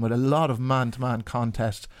open game with a lot of man-to-man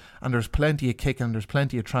contests, and there's plenty of kicking, there's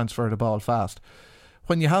plenty of transfer the ball fast.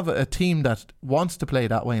 When you have a team that wants to play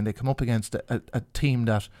that way and they come up against a team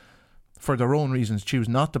that, for their own reasons, choose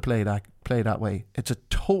not to play that way, it's a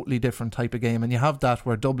totally different type of game. And you have that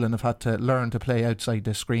where Dublin have had to learn to play outside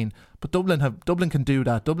this screen, but Dublin can do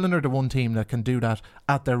that. Dublin are the one team that can do that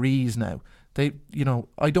at their ease now. They,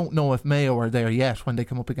 I don't know if Mayo are there yet when they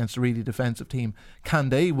come up against a really defensive team. Can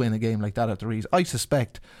they win a game like that at their ease? I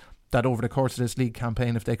suspect that over the course of this league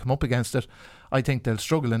campaign, if they come up against it, I think they'll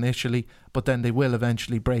struggle initially, but then they will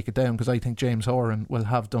eventually break it down, because I think James Horan will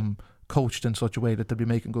have them coached in such a way that they'll be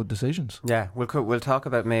making good decisions. Yeah, we'll talk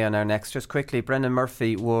about Mayo now next. Just quickly, Brendan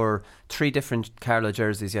Murphy wore 3 different Carlow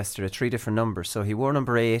jerseys yesterday, 3 different numbers. So he wore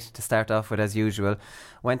number 8 to start off with as usual,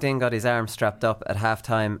 went in, got his arm strapped up at half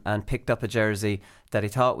time and picked up a jersey that he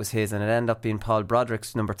thought was his, and it ended up being Paul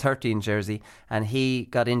Broderick's number 13 jersey, and he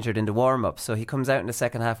got injured in the warm-up. So he comes out in the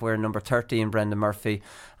second half wearing number 13, Brendan Murphy,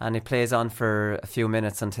 and he plays on for a few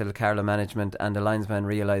minutes until Carlow management and the linesman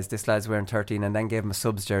realised this lad's wearing 13 and then gave him a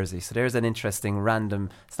subs jersey. So there's an interesting random,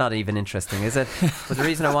 it's not even interesting, is it? But the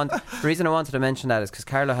reason I wanted to mention that is because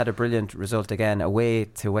Carlow had a brilliant result again away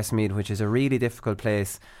to Westmeath, which is a really difficult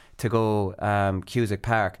place to go, Cusack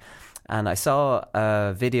Park. And I saw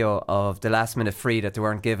a video of the last minute free that they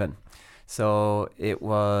weren't given. So it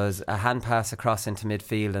was a hand pass across into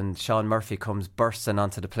midfield, and Sean Murphy comes bursting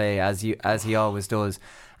onto the play as he always does,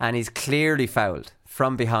 and he's clearly fouled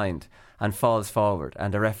from behind and falls forward,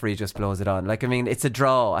 and the referee just blows it on. Like, I mean, it's a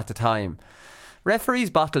draw at the time. Referees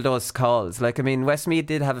bottle those calls. Like, I mean, Westmeath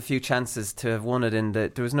did have a few chances to have won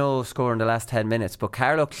it there was no score in the last 10 minutes, but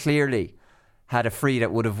Carlow clearly had a free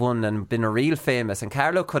that would have won and been a real famous, and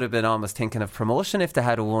Carlow could have been almost thinking of promotion if they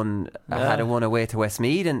had a won away to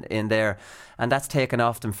Westmeath in there, and that's taken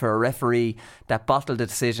off them for a referee that bottled the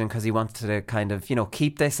decision because he wanted to kind of,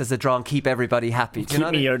 keep this as a draw and keep everybody happy.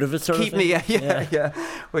 Keep me out of it, sort of thing. Yeah,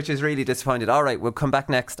 which is really disappointed. All right, we'll come back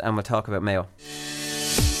next and we'll talk about Mayo.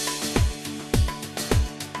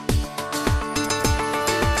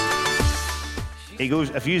 He goes,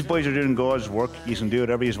 if you boys are doing God's work, you can do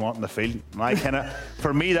whatever you want in the field. And I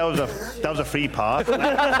for me, that was a free pass.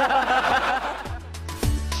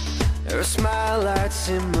 Her smile lights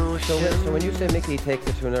emotion. So when you say Mickey takes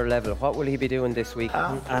it to another level, what will he be doing this week?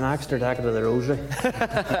 An extra tackle of the rosary.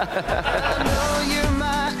 I know you're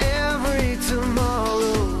my every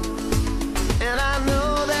tomorrow, and I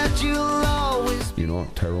know that you'll always.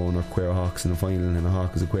 Tyrone or Quair Hawks in the final, and a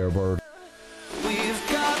hawk is a Quair bird. We've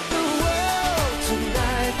got the world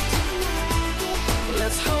tonight.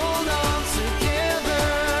 Let's hold on together,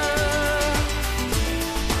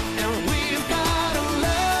 and we've got a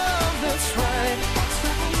love that's right.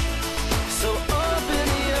 So open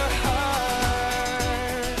your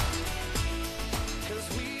heart.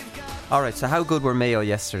 Alright, so how good were Mayo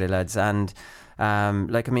yesterday, lads? And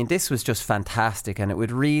this was just fantastic, and it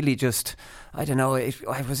would really just, I don't know, I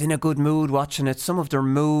was in a good mood watching it. Some of their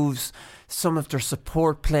moves, some of their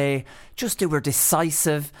support play, just they were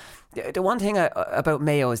decisive. The one thing about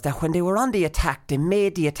Mayo is that when they were on the attack, they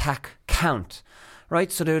made the attack count, right?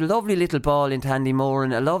 So they had a lovely little ball into Andy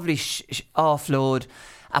Moran, a lovely offload,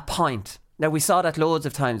 a point. Now, we saw that loads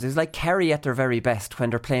of times. It was like Kerry at their very best when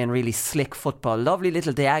they're playing really slick football. Lovely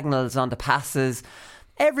little diagonals on the passes.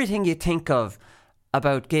 Everything you think of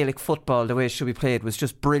about Gaelic football, the way it should be played, was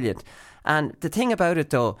just brilliant. And the thing about it,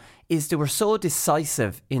 though, is they were so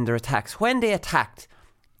decisive in their attacks. When they attacked,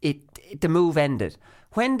 the move ended.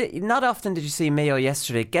 Not often did you see Mayo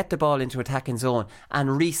yesterday get the ball into attacking zone and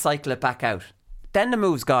recycle it back out. Then the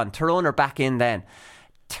move's gone. Tyrone are back in then.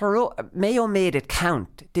 Mayo made it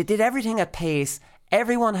count. They did everything at pace.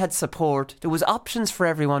 Everyone had support. There was options for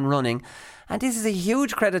everyone running. And this is a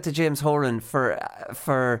huge credit to James Horan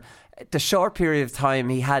for the short period of time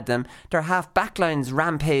he had them. Their half backlines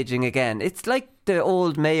rampaging again. It's like the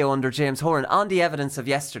old Mayo under James Horan. On the evidence of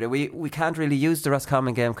yesterday, we can't really use the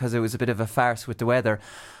Roscommon game because it was a bit of a farce with the weather.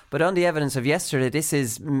 But on the evidence of yesterday, this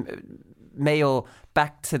is Mayo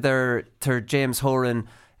back to their James Horan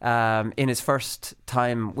in his first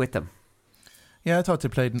time with them. Yeah, I thought they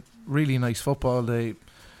played really nice football. They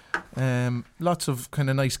lots of kind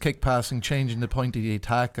of nice kick passing, changing the point of the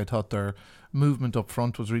attack. I thought their movement up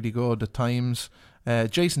front was really good at times.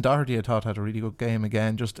 Jason Doherty, I thought, had a really good game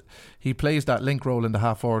again. Just he plays that link role in the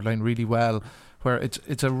half forward line really well, where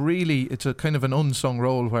it's a kind of an unsung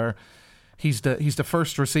role where he's the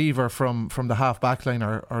first receiver from the half back line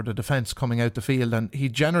or the defence coming out the field, and he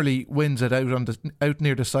generally wins it out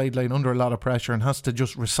near the sideline under a lot of pressure and has to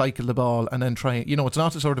just recycle the ball and then try. It's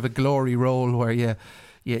not a sort of a glory role where you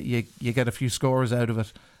get a few scores out of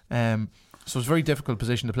it. So it's a very difficult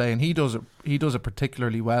position to play, and he does it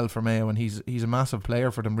particularly well for Mayo, and he's a massive player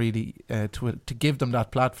for them really to give them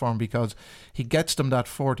that platform, because he gets them that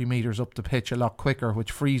 40 metres up the pitch a lot quicker,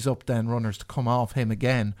 which frees up then runners to come off him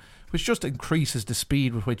again, which just increases the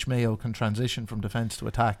speed with which Mayo can transition from defence to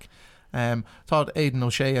attack. Thought Aidan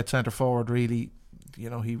O'Shea at centre forward really,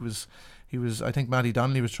 he was I think Matty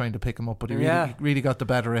Donnelly was trying to pick him up, but he really got the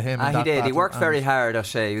better of him. He did. He worked very hard,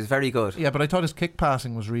 O'Shea. He was very good. Yeah, but I thought his kick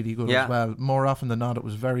passing was really good as well. More often than not, it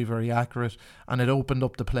was very, very accurate, and it opened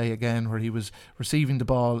up the play again where he was receiving the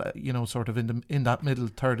ball, sort of in that middle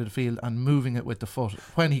third of the field and moving it with the foot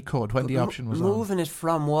when he could, when the option was moving it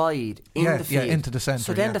from wide in the field. Yeah, into the centre.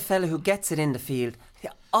 So then the fella who gets it in the field,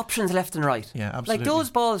 options left and right. Yeah, absolutely. Like those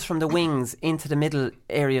balls from the wings into the middle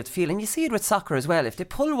area of the field, and you see it with soccer as well. If they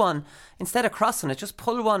pull one, instead of crossing it, just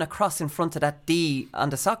pull one across in front of that D on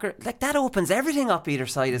the soccer, like that opens everything up either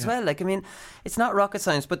side as well. Like, I mean, it's not rocket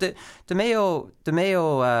science. But the Mayo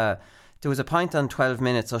there was a point on 12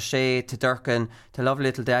 minutes, O'Shea to Durkin, to lovely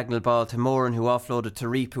little diagonal ball to Moran, who offloaded to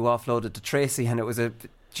Reap, who offloaded to Tracy, and it was the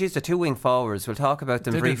two wing forwards. We'll talk about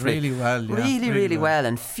them briefly. Did it really well, yeah. Really well,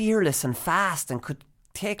 and fearless and fast, and could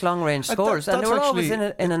take long range scores, and they were always in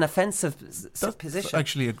an offensive position. That's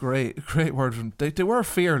actually a great word from them. They were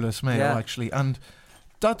fearless, Mayo, actually, and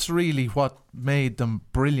that's really what made them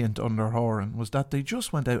brilliant under Horan, was that they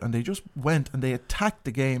just went out and they attacked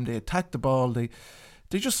the game, they attacked the ball, they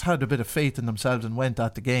just had a bit of faith in themselves and went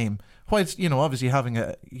at the game, whilst obviously having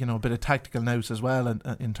a bit of tactical nous as well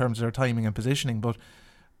in terms of their timing and positioning, but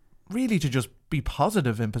really to just be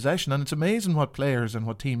positive in possession. And it's amazing what players and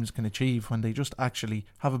what teams can achieve when they just actually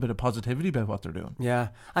have a bit of positivity about what they're doing. Yeah,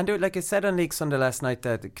 and like I said on League Sunday last night,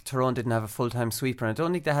 that Tyrone didn't have a full-time sweeper, and I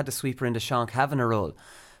don't think they had the sweeper in the Sean Kavanagh role,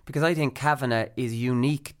 because I think Kavanagh is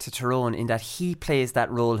unique to Tyrone in that he plays that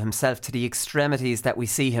role himself to the extremities that we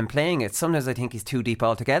see him playing it. Sometimes I think he's too deep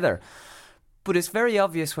altogether, but it's very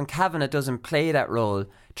obvious when Kavanagh doesn't play that role,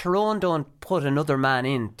 Tyrone don't put another man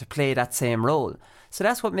in to play that same role. So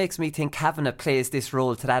that's what makes me think Kavanagh plays this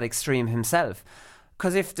role to that extreme himself.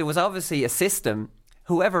 Because if there was obviously a system,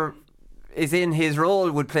 whoever is in his role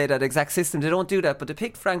would play that exact system. They don't do that, but they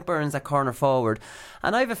picked Frank Burns at corner forward.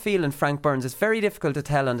 And I have a feeling Frank Burns, it's very difficult to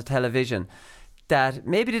tell on the television, that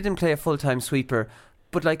maybe they didn't play a full-time sweeper,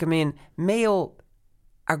 but Mayo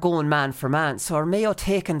are going man for man, so are Mayo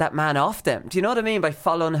taking that man off them? Do you know what I mean by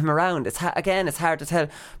following him around? It's hard to tell,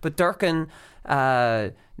 but Durkin,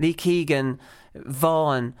 Lee Keegan,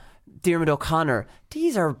 Vaughan, Diarmuid O'Connor,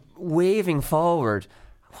 these are waving forward.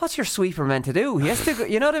 What's your sweeper meant to do? He has to,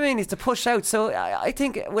 you know what I mean? He's to push out. So I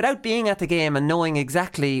think without being at the game and knowing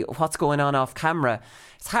exactly what's going on off camera,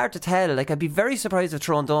 it's hard to tell. Like, I'd be very surprised if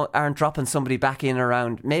Tyrone aren't dropping somebody back in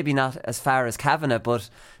around, maybe not as far as Kavanagh, but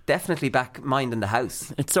definitely back minding the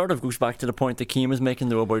house. It sort of goes back to the point that Keane was making,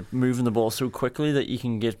 though, about moving the ball so quickly that you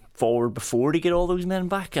can get forward before they get all those men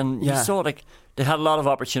back. And you saw, they had a lot of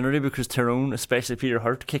opportunity because Tyrone, especially Peter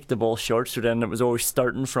Hurt, kicked the ball short, so then it was always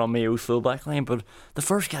starting from Mayo's full back line. But the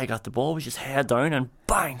first guy got the ball, was just head down and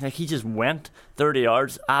bang, he just went 30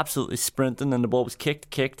 yards, absolutely sprinting, and the ball was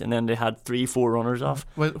kicked, and then they had 3-4 runners off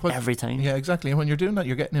every time. Yeah, exactly. And when you're doing that,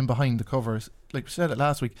 you're getting in behind the covers. Like we said it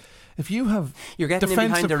last week, you're getting in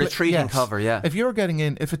behind the retreating cover. Yeah, if you're getting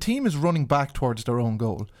in, if a team is running back towards their own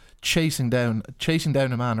goal, chasing down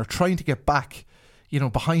a man, or trying to get back,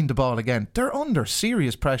 behind the ball again, they're under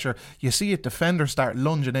serious pressure. You see it, defenders start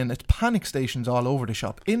lunging in. It's panic stations all over the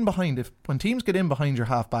shop. In behind, when teams get in behind your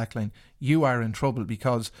half back line, you are in trouble,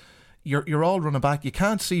 because you're all running back. You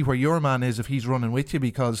can't see where your man is if he's running with you,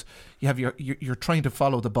 because you're trying to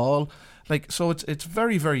follow the ball. So it's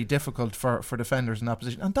very, very difficult for defenders in that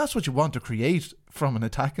position, and that's what you want to create from an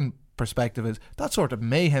attacking perspective, is that sort of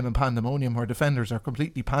mayhem and pandemonium where defenders are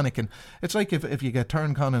completely panicking. It's like if you get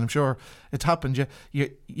turned, Con, and I'm sure it's happened,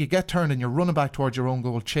 you get turned and you're running back towards your own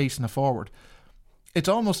goal, chasing it forward. It's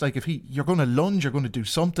almost like if you're going to lunge, you're going to do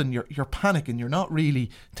something, you're panicking, you're not really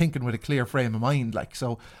thinking with a clear frame of mind.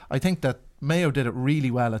 So I think that Mayo did it really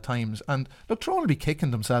well at times, and look, Tyrone will be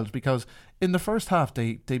kicking themselves, because in the first half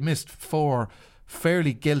they missed 4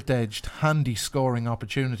 fairly gilt-edged, handy scoring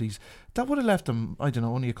opportunities that would have left them, I don't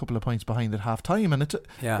know, only a couple of points behind at half time. And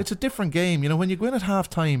it's a different game. When you go in at half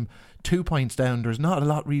time 2 points down, there's not a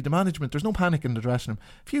lot the management, there's no panic in the dressing room.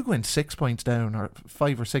 If you go in 6 points down or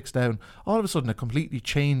 5 or 6 down, all of a sudden it completely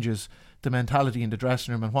changes the mentality in the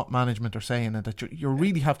dressing room and what management are saying, and that you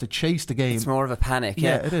really have to chase the game. It's more of a panic.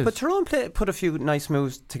 Yeah, it is. But Tyrone put a few nice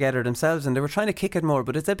moves together themselves, and they were trying to kick it more,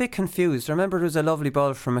 but it's a bit confused. I remember there was a lovely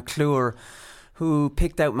ball from McClure, who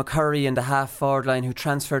picked out McCurry in the half-forward line, who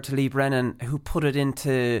transferred to Lee Brennan, who put it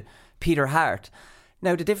into Peter Hart.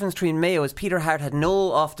 Now, the difference between Mayo is Peter Hart had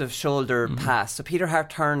no off-the-shoulder pass, so Peter Hart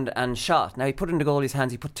turned and shot. Now, he put it in the goalie's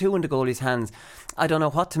hands, he put 2 in the goalie's hands. I don't know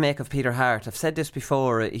what to make of Peter Hart. I've said this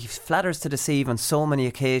before, he flatters to deceive on so many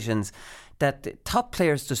occasions. that top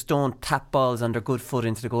players just don't tap balls on their good foot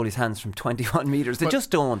into the goalie's hands from 21 metres. They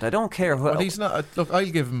just don't. I don't care. Well, he's not. Look, I'll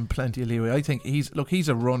give him plenty of leeway. I think he's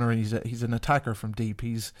a runner. He's an attacker from deep.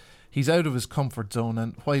 He's out of his comfort zone,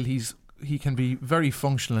 and while he can be very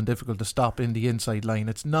functional and difficult to stop in the inside line,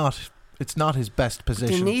 it's not his best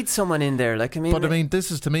position. They need someone in there.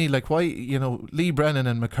 This is to me like why Lee Brennan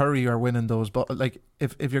and McCurry are winning those. But like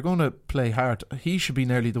if you're going to play hard, he should be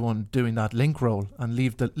nearly the one doing that link role and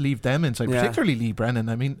leave them inside. Yeah. Particularly Lee Brennan.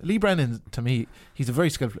 I mean, Lee Brennan to me, he's a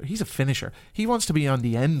very skilled. He's a finisher. He wants to be on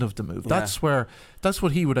the end of the move. Yeah. That's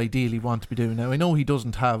what he would ideally want to be doing. Now I know he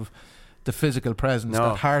doesn't have the physical presence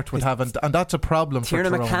that Hart would have, and that's a problem for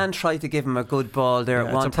Tyrone. McCann tried to give him a good ball there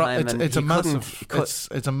at one time, it's a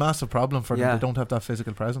massive problem for them. They don't have that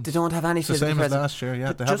physical presence. They don't have any physical presence. The same as last year.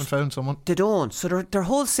 Yeah, they haven't found someone. They don't. So their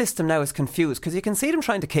whole system now is confused, because you can see them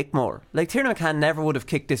trying to kick more. Like Tiernan McCann never would have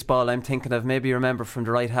kicked this ball. I'm thinking of, maybe you remember, from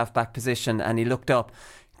the right half back position, and he looked up.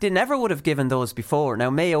 They never would have given those before.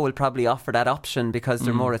 Now Mayo will probably offer that option because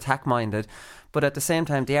they're more attack minded. But at the same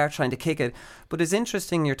time, they are trying to kick it. But it's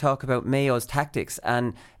interesting you talk about Mayo's tactics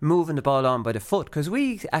and moving the ball on by the foot, because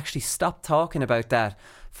we actually stopped talking about that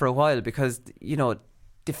for a while because,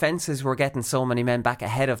 defences were getting so many men back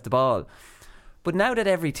ahead of the ball. But now that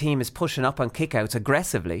every team is pushing up on kickouts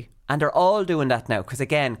aggressively, and they're all doing that now, because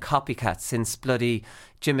again, copycats, since bloody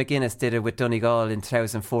Jim McGuinness did it with Donegal in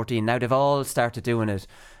 2014. Now they've all started doing it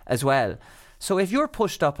as well. So if you're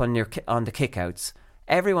pushed up on the kickouts,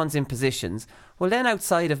 everyone's in positions, well then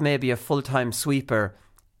outside of maybe a full-time sweeper,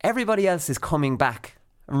 everybody else is coming back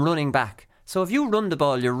and running back. So if you run the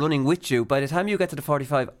ball, you're running with you. By the time you get to the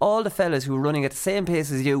 45, all the fellas who are running at the same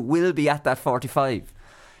pace as you will be at that 45.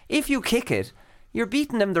 If you kick it, you're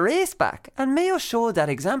beating them the race back. And Mayo showed that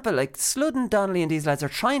example. Like Sludden, Donnelly and these lads are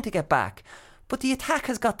trying to get back, but the attack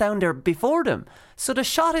has got down there before them. So the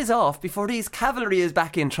shot is off before these cavalry is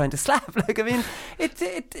back in trying to slap.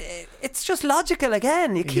 It's just logical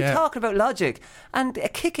again. You keep talking about logic. And a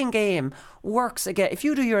kicking game works again. If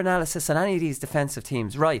you do your analysis on any of these defensive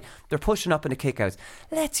teams, right, they're pushing up in the kickouts.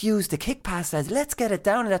 Let's use the kick pass, lads. Let's get it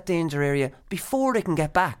down in that danger area before they can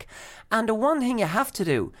get back. And the one thing you have to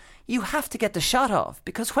do, you have to get the shot off,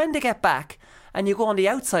 because when they get back and you go on the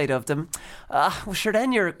outside of them,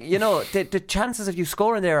 then the chances of you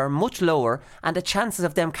scoring there are much lower, and the chances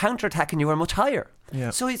of them counter-attacking you are much higher.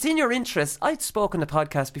 Yeah. So it's in your interest. I'd spoken on the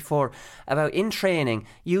podcast before about, in training,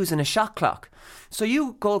 using a shot clock. So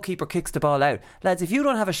you goalkeeper kicks the ball out. Lads, if you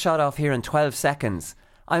don't have a shot off here in 12 seconds,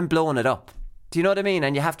 I'm blowing it up. Do you know what I mean?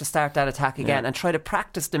 And you have to start that attack again and try to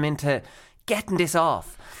practice them into getting this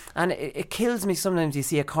off. And it kills me sometimes. You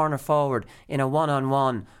see a corner forward in a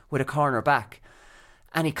one-on-one with a corner back,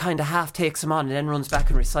 and he kind of half takes him on and then runs back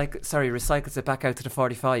and recycles it back out to the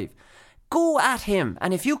 45. Go at him,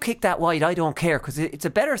 and if you kick that wide, I don't care, because it's a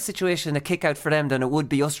better situation to kick out for them than it would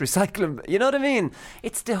be us recycling. You know what I mean?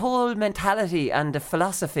 It's the whole mentality and the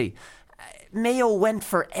philosophy. Mayo went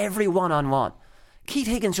for every one-on-one. Keith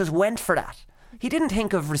Higgins just went for that. He didn't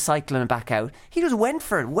think of recycling it back out. He just went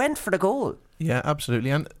for it, went for the goal. Yeah, absolutely.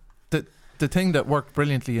 And the thing that worked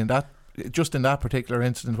brilliantly in that, just in that particular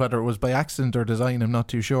incident, whether it was by accident or design, I'm not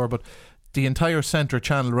too sure, but the entire centre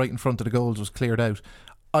channel right in front of the goals was cleared out.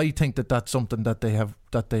 I think that's something that they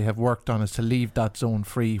have worked on, is to leave that zone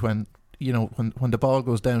free when the ball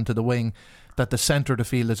goes down to the wing, that the centre of the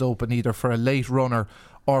field is open either for a late runner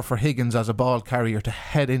or for Higgins as a ball carrier to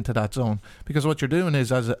head into that zone. Because what you're doing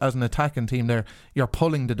is, as an attacking team there, you're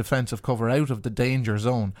pulling the defensive cover out of the danger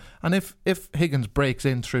zone. And if Higgins breaks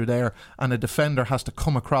in through there and a defender has to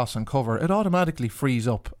come across and cover, it automatically frees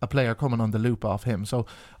up a player coming on the loop off him. So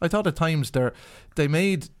I thought at times they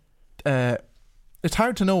made... it's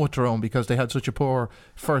hard to know with Tyrone because they had such a poor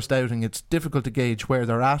first outing. It's difficult to gauge where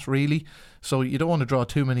they're at, really. So you don't want to draw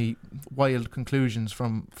too many wild conclusions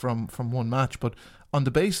from one match. But on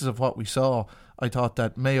the basis of what we saw, I thought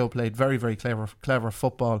that Mayo played very, very clever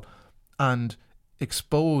football and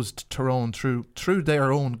exposed Tyrone through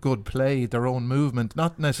their own good play, their own movement,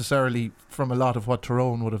 not necessarily from a lot of what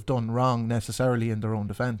Tyrone would have done wrong necessarily in their own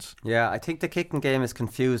defence. Yeah, I think the kicking game is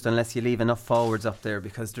confused unless you leave enough forwards up there,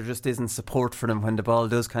 because there just isn't support for them when the ball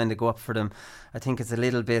does kind of go up for them. I think it's a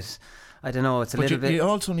little bit, I don't know, bit... You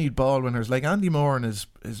also need ball winners, like Andy Moran is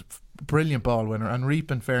a brilliant ball winner, and Reap,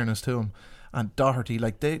 in fairness to him, and Doherty,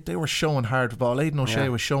 like they were showing hard for ball. Aidan O'Shea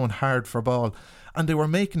was showing hard for ball, and they were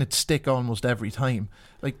making it stick almost every time.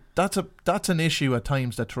 Like that's an issue at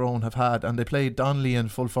times that Tyrone have had, and they played Donnelly in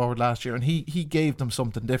full forward last year, and he gave them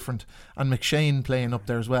something different, and McShane playing up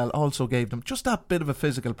there as well also gave them just that bit of a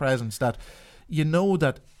physical presence that you know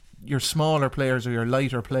that your smaller players or your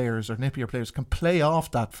lighter players or nippier players can play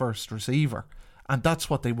off that first receiver. And that's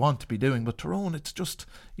what they want to be doing. But Tyrone, it's just,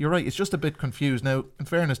 you're right, it's just a bit confused. Now, in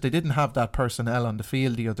fairness, they didn't have that personnel on the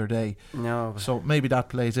field the other day. No. So maybe that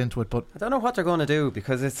plays into it. But I don't know what they're going to do,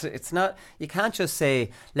 because it's not, you can't just say,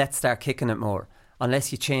 let's start kicking it more,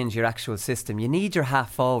 unless you change your actual system. You need your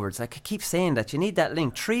half forwards. Like I keep saying that, you need that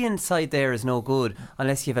link. 3 inside there is no good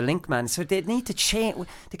unless you have a link man. So they need to change.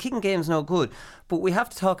 The kicking game's no good. But we have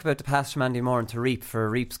to talk about the pass from Andy Moran to Reap for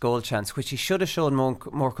Reap's goal chance, which he should have shown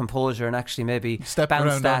more composure and actually maybe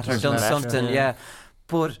bounced that or done something. Yeah.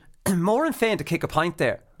 But Moran feigned to kick a point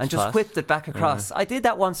there and just whipped it back across. I did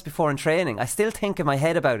that once before in training. I still think in my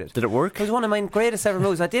head about it. Did it work? It was one of my greatest ever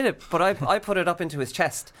moves. I did it, but I put it up into his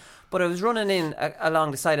chest. But I was running in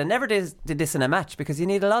along the side. I never did this in a match, because you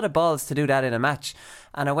need a lot of balls to do that in a match.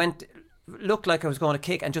 And I looked like I was going to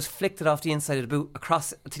kick and just flicked it off the inside of the boot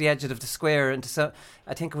across to the edge of the square into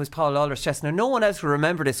I think it was Paul Lawler's chest. Now no one else will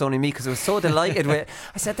remember this, only me, because I was so delighted with it.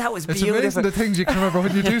 I said that was beautiful. It's amazing the things you can remember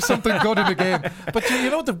when you do something good in a game. But you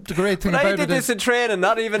know the great thing about it is, I did this in training,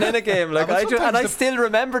 not even in a game. Like I still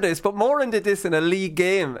remember this. But Moran did this in a league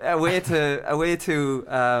game away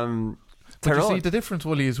to but you see, the difference,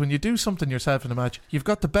 Wooly, is when you do something yourself in a match, you've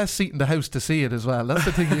got the best seat in the house to see it as well. That's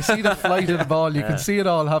the thing. You see the flight of the ball, you can see it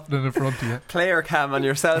all happening in front of you. Player cam on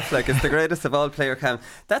yourself, like it's the greatest of all player cam.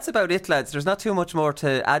 That's about it, lads. There's not too much more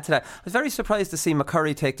to add to that. I was very surprised to see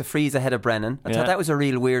McCurry take the frees ahead of Brennan. I thought that was a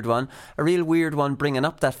real weird one. A real weird one bringing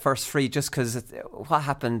up that first free, just because what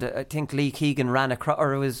happened, I think Lee Keegan ran across,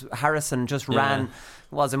 or it was Harrison just ran.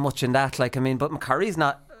 Wasn't much in that, like, I mean, but McCurry's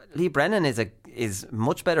not. Lee Brennan is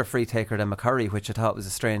much better free taker than McCurry, which I thought was a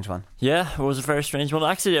strange one. Yeah, it was a very strange one.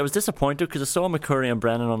 Actually, I was disappointed because I saw McCurry and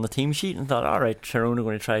Brennan on the team sheet and thought, alright, Tyrone are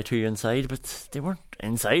going to try 2 inside, but they weren't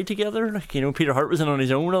inside together. Like, you know, Peter Hart was in on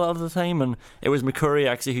his own a lot of the time, and it was McCurry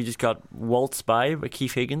actually who just got waltzed by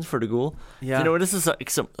Keith Higgins for the goal. Yeah. You know, this is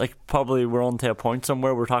like probably we're on to a point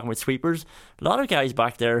somewhere. We're talking about sweepers. A lot of guys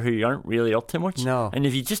back there who aren't really up to much. No. And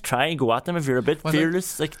if you just try and go at them, if you're a bit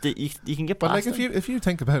fearless, you can get past like them. if you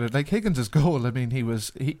think about it, like Higgins' goal, I mean,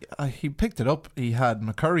 he picked it up. He had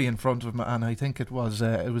McCurry in front of him, and I think it was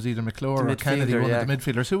either McClure or Kennedy, one of the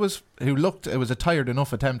midfielders, who looked. It was a tired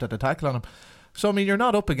enough attempt at a tackle on him. So I mean, you're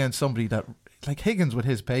not up against somebody that, like Higgins with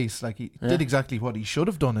his pace, like he did exactly what he should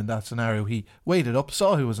have done in that scenario. He waited up,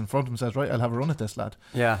 saw who was in front of him, says, right, I'll have a run at this lad.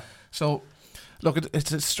 Yeah. So look,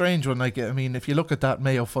 it's a strange one. Like, I mean, if you look at that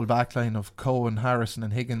Mayo full back line of Cohen, Harrison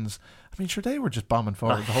and Higgins, I mean, sure, they were just bombing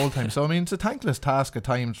forward the whole time. So I mean, it's a thankless task at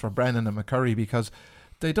times for Brennan and McCurry, because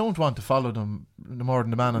they don't want to follow them more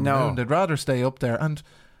than the man on the moon. They'd rather stay up there, and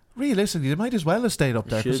realistically they might as well have stayed up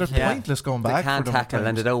there, because they're pointless going back. They can't tackle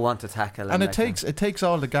and they don't want to tackle, and it takes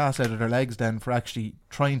all the gas out of their legs then for actually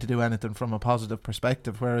trying to do anything from a positive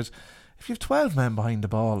perspective. Whereas if you have 12 men behind the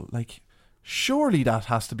ball, like, surely that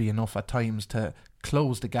has to be enough at times to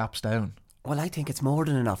close the gaps down. Well, I think it's more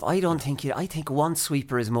than enough. I think one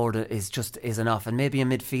sweeper is enough, and maybe a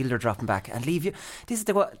midfielder dropping back and leave you. This is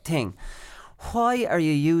the thing. Why are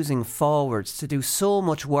you using forwards to do so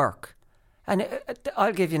much work? And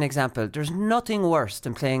I'll give you an example. There's nothing worse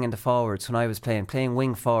than playing in the forwards when I was playing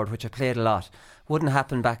wing forward, which I played a lot. Wouldn't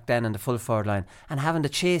happen back then in the full forward line, and having to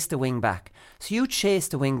chase the wing back. So you chase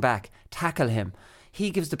the wing back, tackle him, he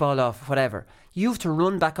gives the ball off, whatever. You have to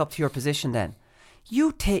run back up to your position then.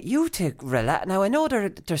 You take relax. Now I know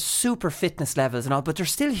they're super fitness levels and all, but they're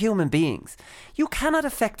still human beings. You cannot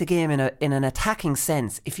affect the game in an attacking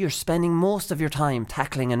sense if you're spending most of your time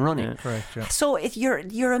tackling and running. Yeah, correct, yeah. So if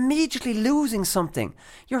you're immediately losing something.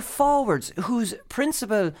 Your forwards, whose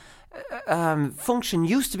principal function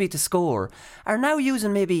used to be to score, are now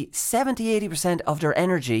using maybe 70-80% of their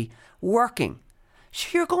energy working.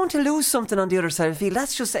 You're going to lose something on the other side of the field.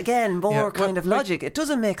 That's just, again, more kind of logic. It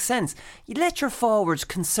doesn't make sense. You let your forwards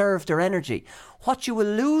conserve their energy. What you will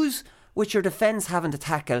lose with your defence having to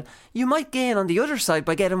tackle, you might gain on the other side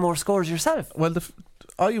by getting more scores yourself. Well,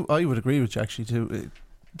 I would agree with you actually too.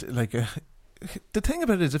 The thing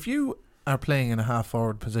about it is, if you are playing in a half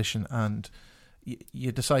forward position and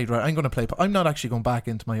you decide, right, I'm going to play, I'm not actually going back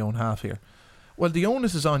into my own half here. Well, the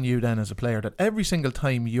onus is on you then as a player that every single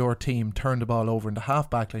time your team turn the ball over in the half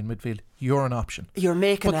back line midfield, you're an option. You're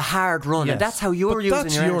making a hard run, and that's how you're using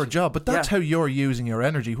that's your energy. Job, but that's how you're using your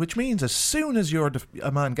energy, which means as soon as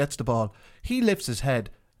a man gets the ball, he lifts his head,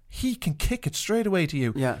 he can kick it straight away to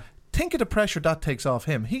you. Yeah. Think of the pressure that takes off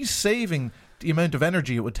him. He's saving the amount of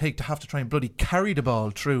energy it would take to have to try and bloody carry the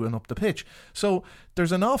ball through and up the pitch. So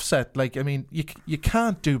there's an offset. Like, I mean, you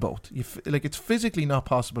can't do both. It's physically not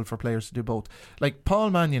possible for players to do both. Like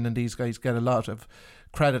Paul Mannion and these guys get a lot of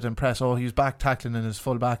credit and press, oh, he's back tackling in his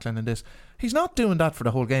full backline and this. He's not doing that for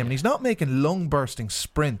the whole game, and he's not making lung bursting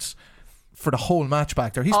sprints for the whole match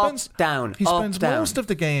back there. He spends most of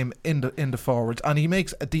the game in the forwards, and he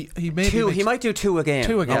makes he might do two a game.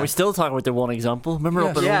 Are we still talking about the one example? Remember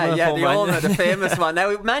up at the famous one.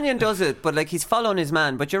 Now Mannion does it, but like he's following his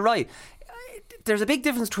man. But you're right. There's a big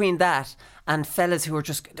difference between that and fellas who are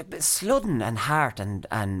just Sludden and Hart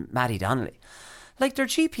and Matty Donnelly. Like their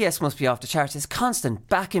GPS must be off the charts. It's constant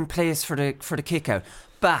back in place for the kick out,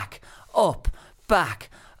 back up,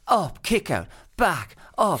 kick out, back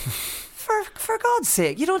up. For God's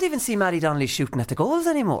sake, you don't even see Matty Donnelly shooting at the goals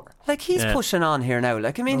anymore. Like he's pushing on here now.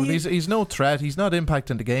 Like I mean, he's no threat. He's not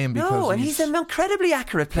impacting the game because he's an incredibly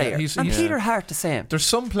accurate player. Peter Hart the same. There's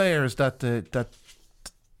some players that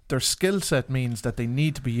their skill set means that they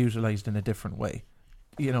need to be utilised in a different way,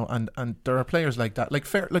 you know. And there are players like that.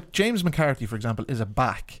 Like James McCarthy, for example, is a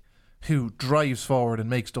back who drives forward and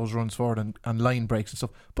makes those runs forward and line breaks and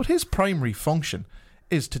stuff. But his primary function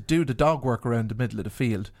is to do the dog work around the middle of the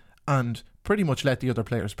field and pretty much let the other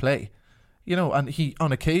players play, you know. And he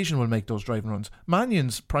on occasion will make those driving runs.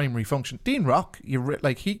 Mannion's primary function, Dean Rock,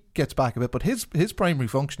 he gets back a bit, but his primary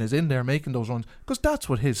function is in there making those runs because that's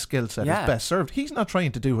what his skill set is best served. He's not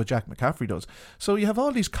trying to do what Jack McCaffrey does. So you have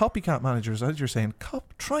all these copycat managers, as you're saying,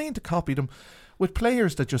 trying to copy them with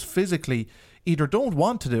players that just physically either don't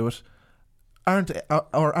want to do it aren't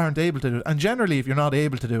able to do it, and generally if you're not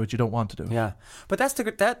able to do it, you don't want to do it. Yeah, but that's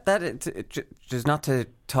just not to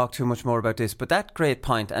talk too much more about this, but that great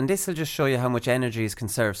point, and this will just show you how much energy is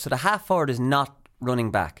conserved. So the half forward is not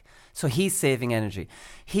running back, so he's saving energy.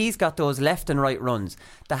 He's got those left and right runs.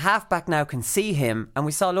 The half back now can see him, and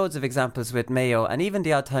we saw loads of examples with Mayo and even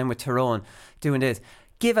the odd time with Tyrone doing this.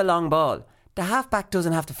 Give a long ball. The half back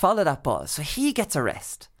doesn't have to follow that ball, so he gets a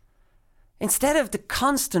rest. Instead of the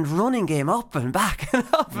constant running game up and back and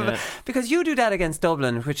up. Yeah. Because you do that against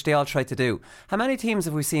Dublin, which they all try to do. How many teams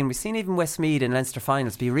have we seen? We've seen even Westmeath in Leinster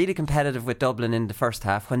finals be really competitive with Dublin in the first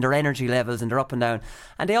half when their energy levels and they're up and down.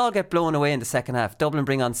 And they all get blown away in the second half. Dublin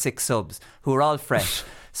bring on 6 subs who are all fresh.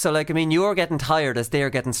 So, like, I mean, you're getting tired as they're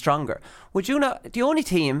getting stronger. Would you not? The only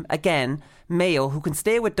team, again, Mayo, who can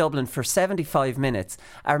stay with Dublin for 75 minutes,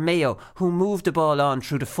 are Mayo, who move the ball on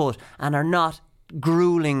through the foot and are not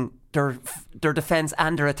grueling their defence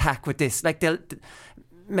and their attack with this. Like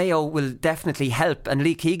Mayo will definitely help, and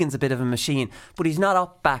Lee Keegan's a bit of a machine, but he's not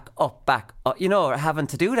up, back, you know, having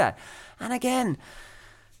to do that. And again,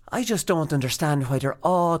 I just don't understand why they're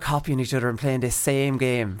all copying each other and playing this same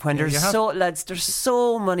game when there's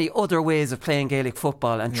so many other ways of playing Gaelic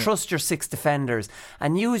football. And trust your 6 defenders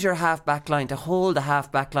and use your half back line to hold the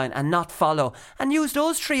half back line and not follow, and use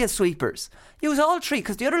those 3 as sweepers. Use all 3,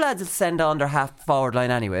 because the other lads will send on their half forward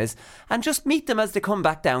line anyways, and just meet them as they come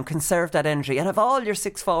back down, conserve that energy, and have all your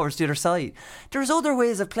 6 forwards to the other side. There's other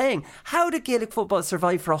ways of playing. How did Gaelic football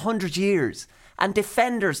survive for 100 years and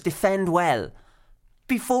defenders defend well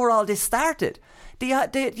before all this started? The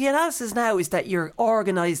analysis now is that you're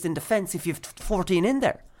organised in defence if you've 14 in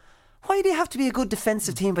there. Why do you have to be a good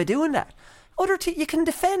defensive team by doing that? You can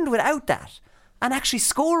defend without that and actually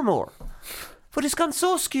score more. But it's gone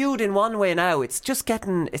so skewed in one way now, it's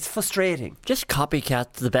frustrating. Just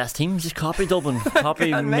copycat the best teams. Just copy Dublin,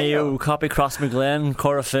 copy Mayo, copy Crossmaglen,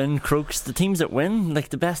 Corofin, Crooks. The teams that win, like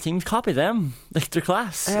the best teams, copy them. Like they're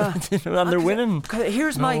class. Yeah. And they're winning.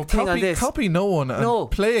 Here's my thing on this. Copy no one and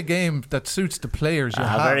play a game that suits the players you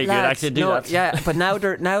have. Very good, actually do that. Yeah, but now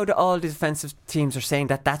all the defensive teams are saying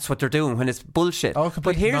that that's what they're doing when it's bullshit.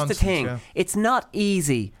 But here's nonsense, the thing. Yeah. It's not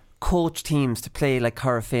easy coach teams to play like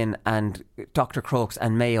Corofin and Dr. Crokes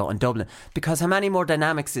and Mayo and Dublin, because how many more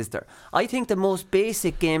dynamics is there? I think the most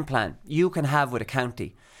basic game plan you can have with a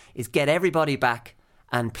county is get everybody back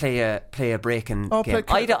and play a breaking game.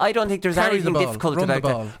 I don't think there's anything difficult about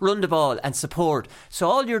that. Run the ball and support. So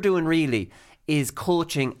all you're doing really is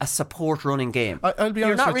coaching a support running game. I'll be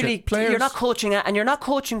honest with you. You're not coaching it, and you're not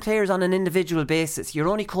coaching players on an individual basis. You're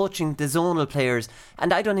only coaching the zonal players,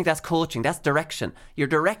 and I don't think that's coaching, that's direction. You're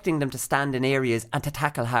directing them to stand in areas and to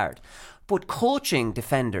tackle hard. But coaching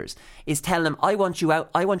defenders is telling them, I want you out,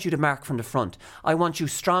 I want you to mark from the front, I want you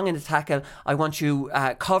strong in the tackle, I want you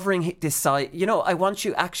covering this side, you know, I want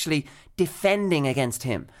you actually defending against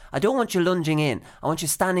him. I don't want you lunging in, I want you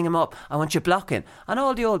standing him up, I want you blocking, and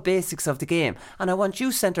all the old basics of the game. And I want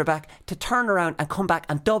you centre back to turn around and come back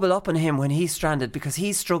and double up on him when he's stranded because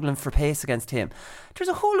he's struggling for pace against him. There's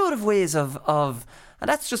a whole load of ways of and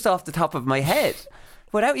that's just off the top of my head,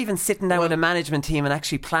 without even sitting down with a management team and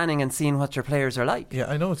actually planning and seeing what your players are like. Yeah,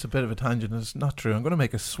 I know it's a bit of a tangent, it's not true. I'm going to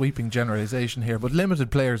make a sweeping generalisation here, but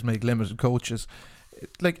limited players make limited coaches.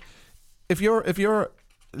 Like, if you're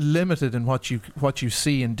limited in what you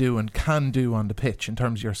see and do and can do on the pitch in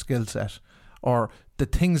terms of your skill set, or the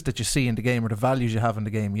things that you see in the game, or the values you have in the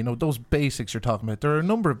game. You know, those basics you're talking about. There are a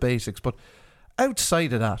number of basics, but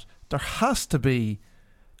outside of that, there has to be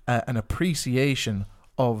an appreciation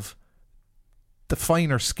of the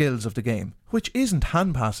finer skills of the game, which isn't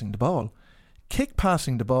hand passing the ball. Kick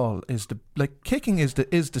passing the ball is kicking is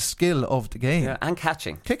the skill of the game. Yeah, and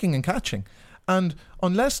catching. Kicking and catching. And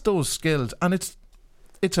unless those skills, and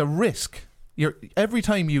it's a risk. Every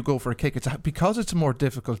time you go for a kick, because it's a more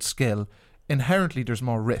difficult skill, inherently there's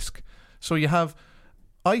more risk. So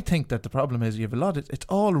I think that the problem is you have it's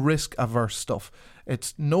all risk averse stuff.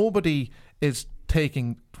 It's nobody is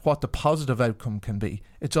taking what the positive outcome can be.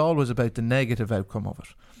 It's always about the negative outcome of it.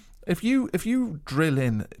 If you drill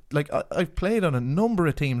in, like I've played on a number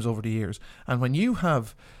of teams over the years, and when you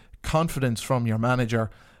have confidence from your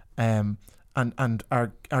manager, and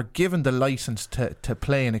are given the license to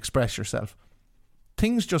play and express yourself,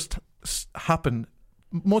 things just happen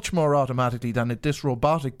much more automatically than this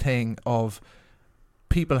robotic thing of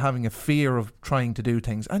people having a fear of trying to do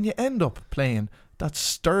things, and you end up playing that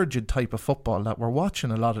sturgid type of football that we're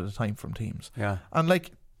watching a lot of the time from teams. Yeah. And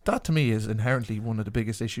that to me is inherently one of the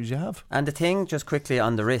biggest issues you have. And the thing, just quickly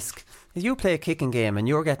on the risk, is you play a kicking game and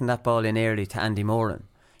you're getting that ball in early to Andy Moran.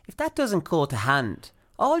 If that doesn't go to hand,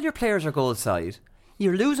 all your players are goal side.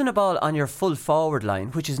 You're losing a ball on your full forward line,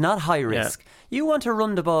 which is not high risk. Yeah. You want to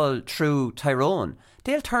run the ball through Tyrone,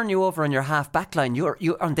 they'll turn you over on your half back line. You're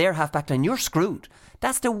on their half back line. You're screwed.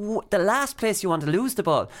 That's the last place you want to lose the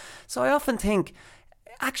ball. So I often think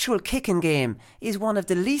actual kicking game is one of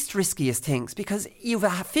the least riskiest things, because you've a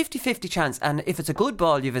 50-50 chance, and if it's a good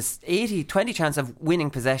ball you've a 80-20 chance of winning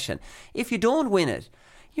possession. If you don't win it,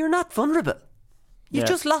 you're not vulnerable. You've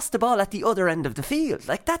just lost the ball at the other end of the field.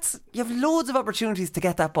 You have loads of opportunities to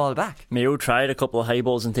get that ball back. Mayo tried a couple of high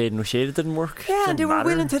balls and Taden O'Shea, it didn't work. Yeah, and they were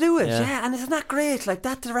willing to do it. Yeah, and isn't that great?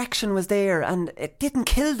 That direction was there, and it didn't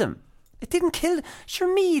kill them.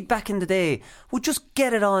 Sure, Mead back in the day would just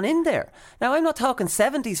get it on in there. Now, I'm not talking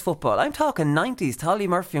 70s football. I'm talking 90s, Tolly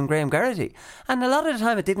Murphy and Graham Geraghty. And a lot of the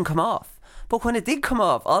time it didn't come off. But when it did come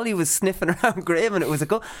off, Ollie was sniffing around Graham and it was a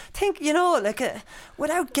go.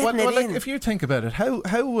 Without getting it in. If you think about it, how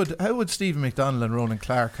would Stephen McDonnell and Ronan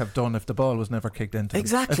Clark have done if the ball was never kicked into them?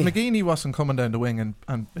 Exactly. If McGeaney wasn't coming down the wing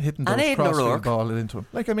and hitting those crossfield ball into him.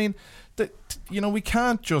 We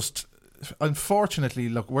can't just... Unfortunately,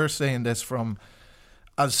 look, we're saying this from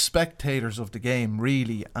as spectators of the game,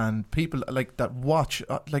 really, and people that watch,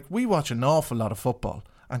 we watch an awful lot of football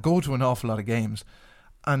and go to an awful lot of games,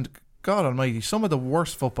 and God almighty, some of the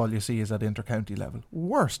worst football you see is at inter-county level.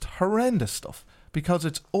 Worst, horrendous stuff, because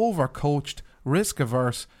it's overcoached, risk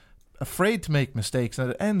averse, afraid to make mistakes,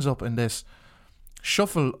 and it ends up in this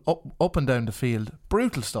shuffle up and down the field,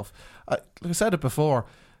 brutal stuff. Like I said it before,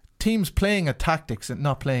 teams playing at tactics and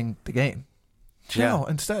not playing the game. You know,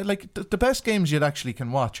 instead, the best games you actually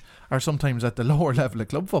can watch are sometimes at the lower level of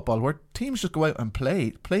club football, where teams just go out and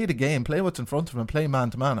play the game, play what's in front of them, play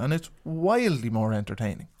man to man, and it's wildly more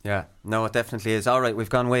entertaining. Yeah, no, it definitely is. All right, we've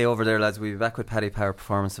gone way over there, lads. We'll be back with Paddy Power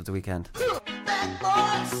performance of the weekend.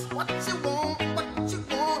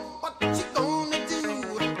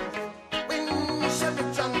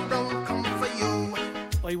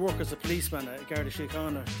 I work as a policeman at Garda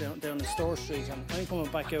Síochána down in Store Street, and I'm coming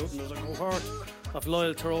back out and there's a cohort of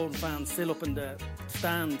loyal Tyrone fans still up in the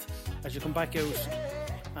stand as you come back out,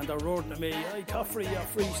 and they're roaring at me, "Hey Caffrey, you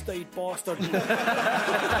Free State bastard."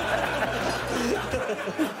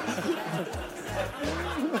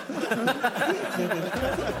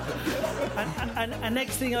 and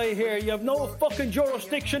next thing I hear, "You have no fucking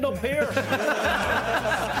jurisdiction up here."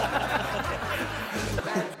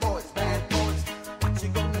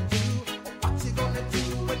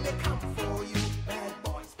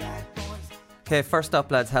 Okay, first up,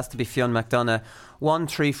 lads, has to be Fionn McDonough.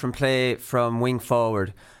 1-3 from play from wing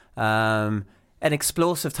forward. An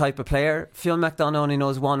explosive type of player. Fionn McDonough only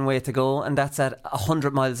knows one way to go, and that's at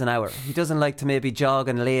 100 miles an hour. He doesn't like to maybe jog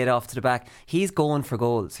and lay it off to the back. He's going for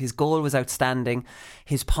goals. His goal was outstanding.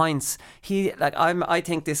 His points. I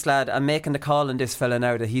think this lad, I'm making the call on this fella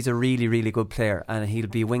now that he's a really, really good player, and he'll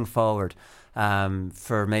be wing forward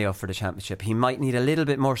for Mayo for the championship. He might need a little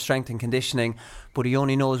bit more strength and conditioning, but he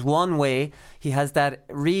only knows one way. He has that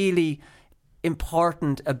really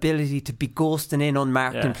important ability to be ghosting in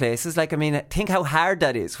unmarked in places. Think how hard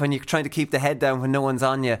that is when you're trying to keep the head down when no one's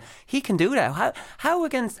on you. He can do that. How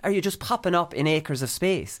against are you just popping up in acres of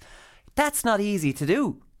space? That's not easy to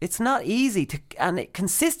do. It's not easy to, and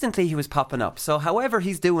consistently he was popping up. So however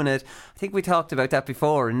he's doing it, I think we talked about that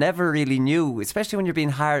before, never really knew, especially when you're being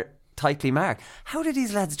tightly marked. How did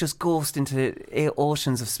these lads just ghost into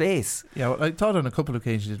oceans of space? Yeah, well, I thought on a couple of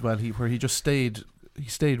occasions as well where he just stayed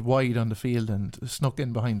wide on the field and snuck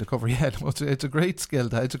in behind the cover. Yeah, it's a great skill.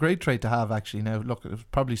 It's a great trait to have, actually. Now, look, it was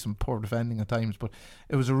probably some poor defending at times, but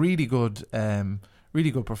it was a really good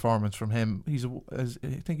performance from him. I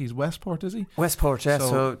think he's Westport, is he? Westport, yeah.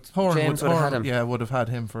 So James would have had him. Yeah, would have had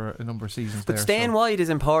him for a number of seasons. But staying wide is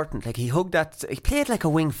important. Like, he hugged that. He played like a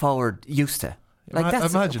wing forward used to. Like,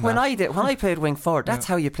 that's imagine when that. I played wing forward. That's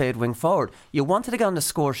how you played wing forward. You wanted to get on the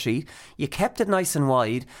score sheet. You kept it nice and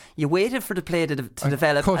wide. You waited for the play to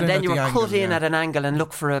develop, and then you were cut in at an angle and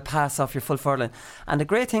look for a pass off your full forward line. And the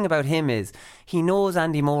great thing about him is he knows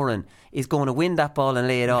Andy Moran is going to win that ball and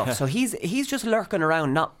lay it off. So he's just lurking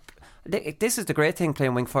around. This is the great thing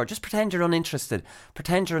playing wing forward. Just pretend you're uninterested.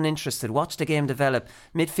 Watch the game develop.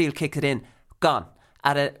 Midfield kick it in. Gone.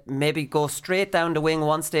 Maybe go straight down the wing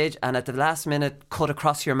one stage, and at the last minute cut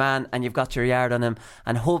across your man, and you've got your yard on him,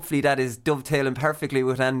 and hopefully that is dovetailing perfectly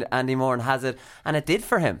with Andy Moran has it, and it did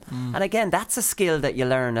for him. And again, that's a skill that you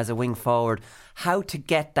learn as a wing forward, how to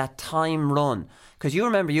get that time run, because you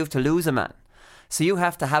remember you have to lose a man, so you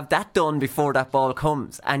have to have that done before that ball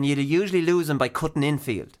comes, and you usually lose him by cutting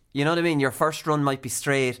infield. You know what I mean? Your first run might be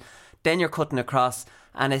straight, then you're cutting across,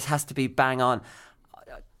 and it has to be bang on.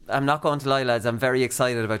 I'm not going to lie, lads, I'm very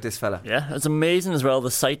excited about this fella. Yeah, it's amazing as well,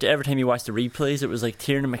 the sight. Every time you watch the replays, it was like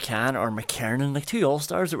Tiernan McCann or McKernan, like two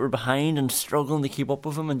all-stars that were behind and struggling to keep up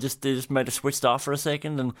with him, and they just might have switched off for a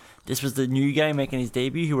second, and this was the new guy making his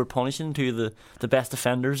debut who were punishing two of the best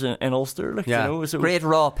defenders in Ulster. Like, yeah, you know, so great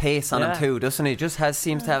raw pace on him too, doesn't he? Just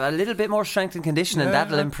seems to have a little bit more strength and conditioning, and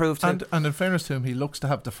that'll improve too. And in fairness to him, he looks to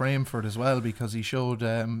have the frame for it as well, because he showed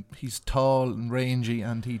he's tall and rangy,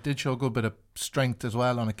 and he did show a good bit of strength as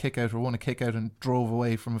well on a kick out, or won a kick out and drove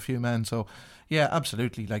away from a few men. So yeah,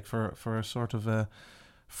 absolutely, like for a sort of a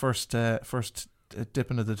first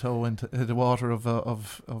dipping of the toe into the water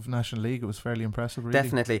of National League, it was fairly impressive, really.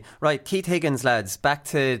 Definitely. Right, Keith Higgins, lads, back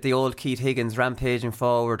to the old Keith Higgins, rampaging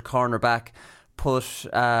forward, cornerback, put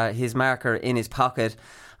his marker in his pocket.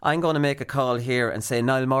 I'm going to make a call here and say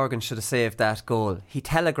Niall Morgan should have saved that goal. He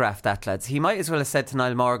telegraphed that, lads. He might as well have said to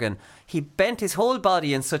Niall Morgan, he bent his whole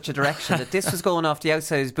body in such a direction that this was going off the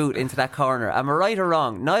outside of his boot into that corner. Am I right or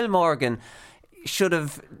wrong? Niall Morgan should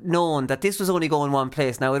have known that this was only going one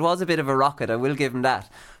place. Now, it was a bit of a rocket, I will give him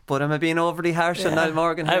that. But am I being overly harsh on Niall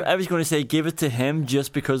Morgan here? I was going to say give it to him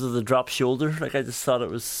just because of the drop shoulder. Like, I just thought it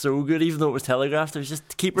was so good, even though it was telegraphed. It was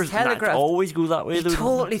just, keepers always go that way. He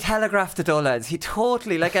totally telegraphed it, though, lads. He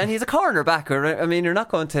totally, and he's a cornerbacker. I mean, you're not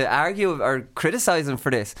going to argue or criticise him for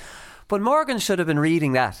this. But Morgan should have been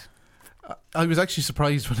reading that. I was actually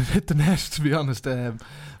surprised when it hit the net, to be honest.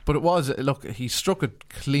 But it was, look, he struck it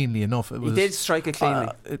cleanly enough. He did strike it cleanly.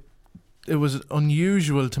 It was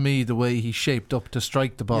unusual to me the way he shaped up to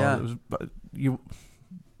strike the ball. Yeah. It was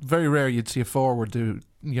very rare you'd see a forward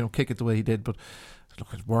kick it the way he did, but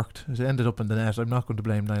look, it worked. It ended up in the net. I'm not going to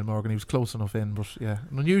blame Niall Morgan. He was close enough in, but yeah,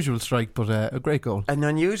 an unusual strike, but a great goal. An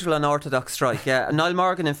unusual, unorthodox strike. Yeah, Niall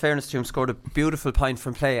Morgan, in fairness to him, scored a beautiful point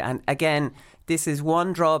from play. And again, this is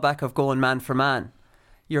one drawback of going man for man.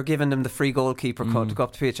 You're giving them the free goalkeeper cut to go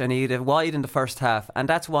up the pitch, and he had a wide in the first half, and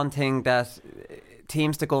that's one thing that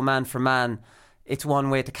teams that go man for man, it's one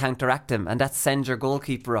way to counteract him, and that's send your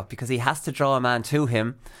goalkeeper up, because he has to draw a man to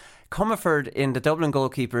him. Comerford in the Dublin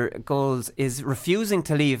goalkeeper goals is refusing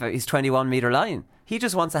to leave his 21 metre line. He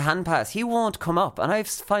just wants a hand pass. He won't come up, and I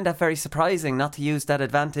find that very surprising not to use that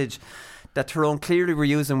advantage that Tyrone clearly were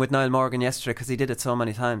using with Niall Morgan yesterday, because he did it so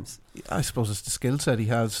many times. I suppose it's the skill set he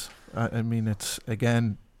has. I mean, it's,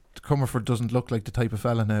 again, Comerford doesn't look like the type of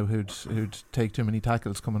fella now who'd take too many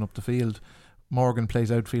tackles coming up the field. Morgan plays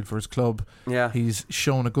outfield for his club. Yeah, he's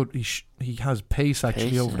shown a good. He has pace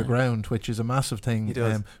actually over the ground, which is a massive thing. He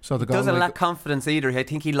does. So he doesn't lack confidence either. I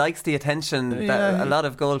think he likes the attention that a lot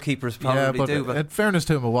of goalkeepers probably do. But in fairness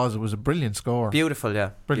to him, it was a brilliant score. Beautiful,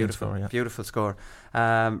 yeah, beautiful score.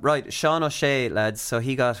 Right, Sean O'Shea, lads. So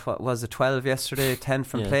he got, what was it, 12 yesterday, 10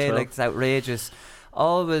 from play. 12. Like, it's outrageous.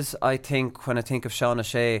 Always, I think, when I think of Sean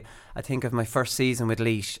O'Shea, I think of my first season with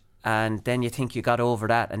Laois. And then you think you got over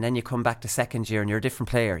that, and then you come back to second year and you're a different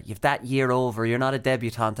player. You've that year over, you're not a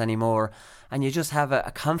debutant anymore, and you just have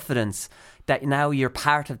a confidence that now you're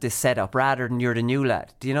part of this setup rather than you're the new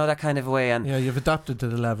lad. Do you know that kind of way? And yeah, you've adapted to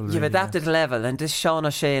the level. You've adapted to the level, and this Sean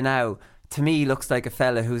O'Shea now, to me, looks like a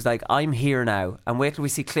fella who's like, I'm here now. And wait till we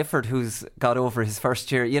see Clifford, who's got over his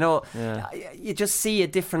first year. You know, you just see a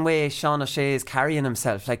different way Sean O'Shea is carrying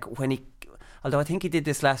himself. Like when he, although I think he did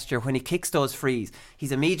this last year, when he kicks those frees,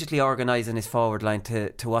 he's immediately organising his forward line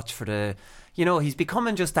to watch for the you know, he's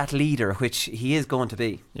becoming just that leader, which he is going to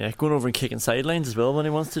be. Yeah, going over and kicking sidelines as well when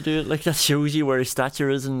he wants to do it. Like, that shows you where his stature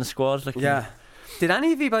is in the squad. Like, yeah. Did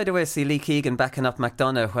any of you, by the way, see Lee Keegan backing up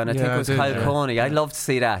McDonough when I think it was Kyle Coney? I loved to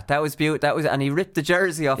see that. That was beautiful. And he ripped the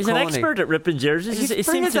jersey off. He's Coney. an expert at ripping jerseys. He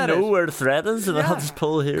seems to know where the threat is, and I'll just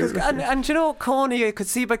pull here. And you know, Coney, I could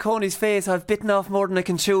see by Coney's face, I've bitten off more than I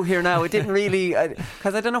can chew here now. It didn't really,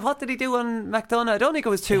 because I don't know, what did he do on McDonough? I don't think it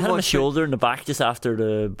was too much. He had him a shoulder in the back just after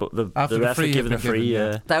the ref had given a free.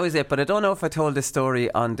 That was it. But I don't know if I told this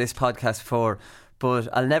story on this podcast before.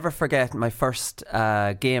 But I'll never forget my first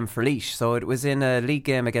game for Laois. So it was in a league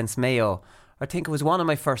game against Mayo. I think it was one of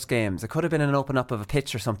my first games. It could have been an open up of a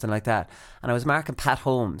pitch or something like that. And I was marking Pat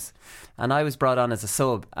Holmes. And I was brought on as a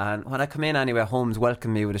sub. And when I come in anyway, Holmes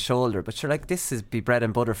welcomed me with a shoulder. But you're like, this is be bread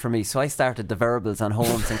and butter for me. So I started the verbals on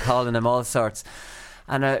Holmes and calling him all sorts.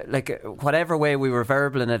 And like, whatever way we were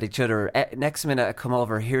verbaling at each other, next minute I come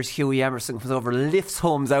over, here's Hughie Emerson comes over, lifts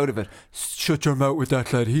Holmes out of it. Shut your mouth with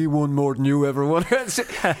that lad, he won more than you ever won.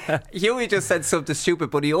 Hughie just said something stupid,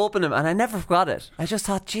 but he opened him and I never forgot it. I just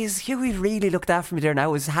thought, geez, Hughie really looked after me there. Now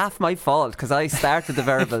it was half my fault because I started the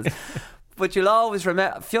verbals. But you'll always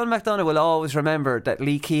remember, Fionn McDonough will always remember that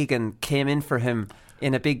Lee Keegan came in for him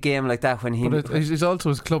in a big game like that when he... But he's also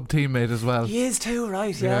his club teammate as well. He is too,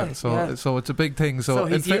 right, yeah. So it's a big thing. So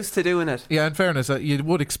he's used to doing it. Yeah, in fairness, you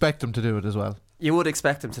would expect him to do it as well. You would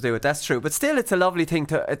expect him to do it, that's true. But still, it's a lovely thing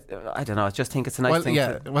to... I don't know, I just think it's a nice thing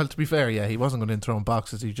to... Well, to be fair, he wasn't going in throwing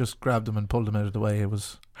boxes. He just grabbed him and pulled him out of the way. It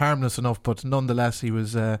was harmless enough, but nonetheless, he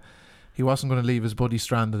wasn't going to leave his buddy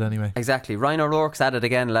stranded anyway. Exactly. Ryan O'Rourke's at it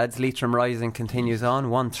again, lads. Leitrim Rising continues on,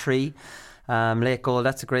 1-3. Late goal,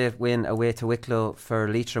 that's a great win away to Wicklow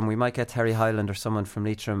for Leitrim. We might get Terry Hyland or someone from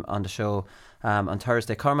Leitrim on the show on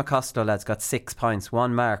Thursday. Cormac Costello, lads, got 6 points,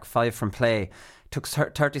 1 mark, 5 from play. Took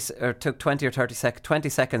 20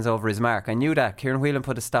 seconds over his mark. I knew that. Kieran Whelan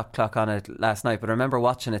put a stop clock on it last night, but I remember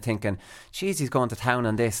watching it thinking, geez, he's going to town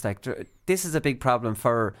on this. Like, this is a big problem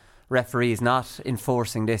for referees not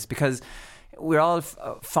enforcing this, because we're all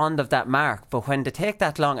fond of that mark, but when they take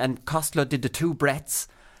that long, and Costello did the 2 breaths.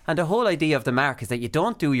 And the whole idea of the mark is that you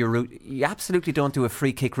don't do you absolutely don't do a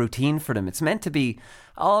free kick routine for them. It's meant to be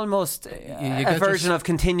almost a version of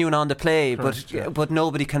continuing on the play, but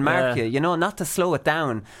nobody can mark you. You know, not to slow it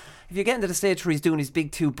down. If you get into the stage where he's doing his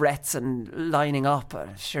big 2 breaths and lining up,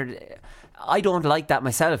 sure, I don't like that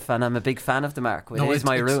myself, and I'm a big fan of the mark. It is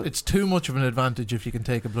my rule. It's too much of an advantage if you can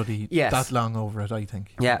take a bloody that long over it, I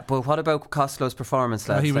think. Yeah, but what about Costello's performance,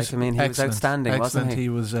 lads? He was outstanding, wasn't he? He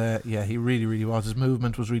was, he really, really was. His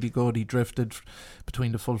movement was really good. He drifted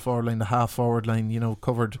between the full forward line, the half forward line,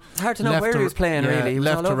 covered. It's hard to know where he was playing, really. He was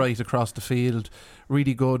left to right across the field.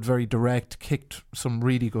 Really good, very direct, kicked some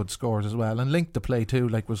really good scores as well, and linked the play too,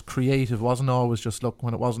 like was creative, wasn't always just look,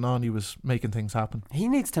 when it wasn't on he was making things happen. He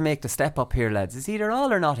needs to make the step up here, lads. It's either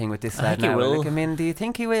all or nothing with this lad now. Will. Like, I mean, do you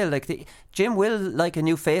think he will? Like, Jim will like a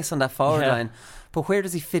new face on that forward line, but where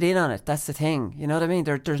does he fit in on it? That's the thing, you know what I mean?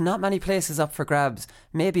 There's not many places up for grabs.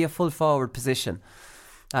 Maybe a full forward position.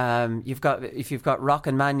 If you've got Rock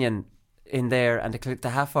and Mannion in there, and the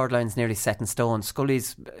half forward line's nearly set in stone.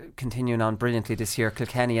 Scully's continuing on brilliantly this year.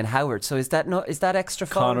 Kilkenny and Howard. So is that extra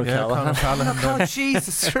forward? Conor Callaghan. Oh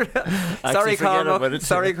Jesus! Sorry, Cormac.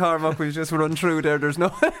 Sorry, Cormac. We've just run through there. There's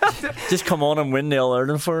no. Just come on and win the All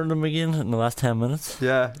Ireland for them again in the last 10 minutes.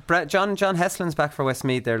 Yeah, John Heslin's back for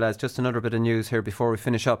Westmeath there, lads. Just another bit of news here before we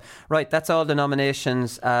finish up. Right, that's all the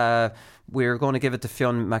nominations. We're going to give it to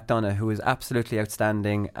Fionn McDonough, who is absolutely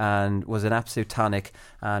outstanding and was an absolute tonic,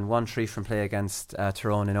 and 1-3 from play against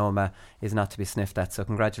Tyrone in Omagh is not to be sniffed at. So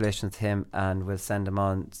congratulations to him, and we'll send him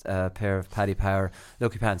on a pair of Paddy Power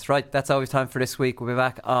Lucky Pants. Right, that's all we've time for this week. We'll be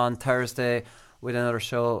back on Thursday with another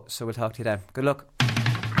show, so we'll talk to you then. Good luck.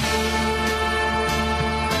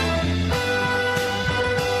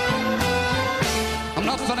 I'm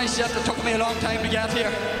not finished yet. It took me a long time to get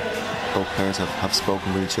here. Both players have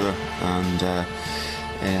spoken with each other, and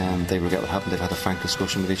they regret what happened. They've had a frank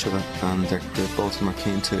discussion with each other, and both of them are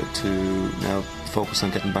keen to now focus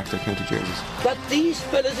on getting back their county jerseys. That these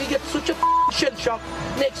fellas will get such a shell shock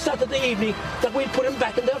next Saturday evening that we'll put them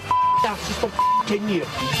back in their asses for 10 years.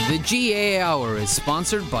 The GAA Hour is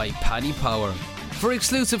sponsored by Paddy Power. For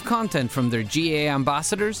exclusive content from their GAA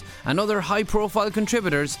ambassadors and other high-profile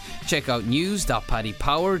contributors, check out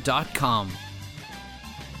news.paddypower.com.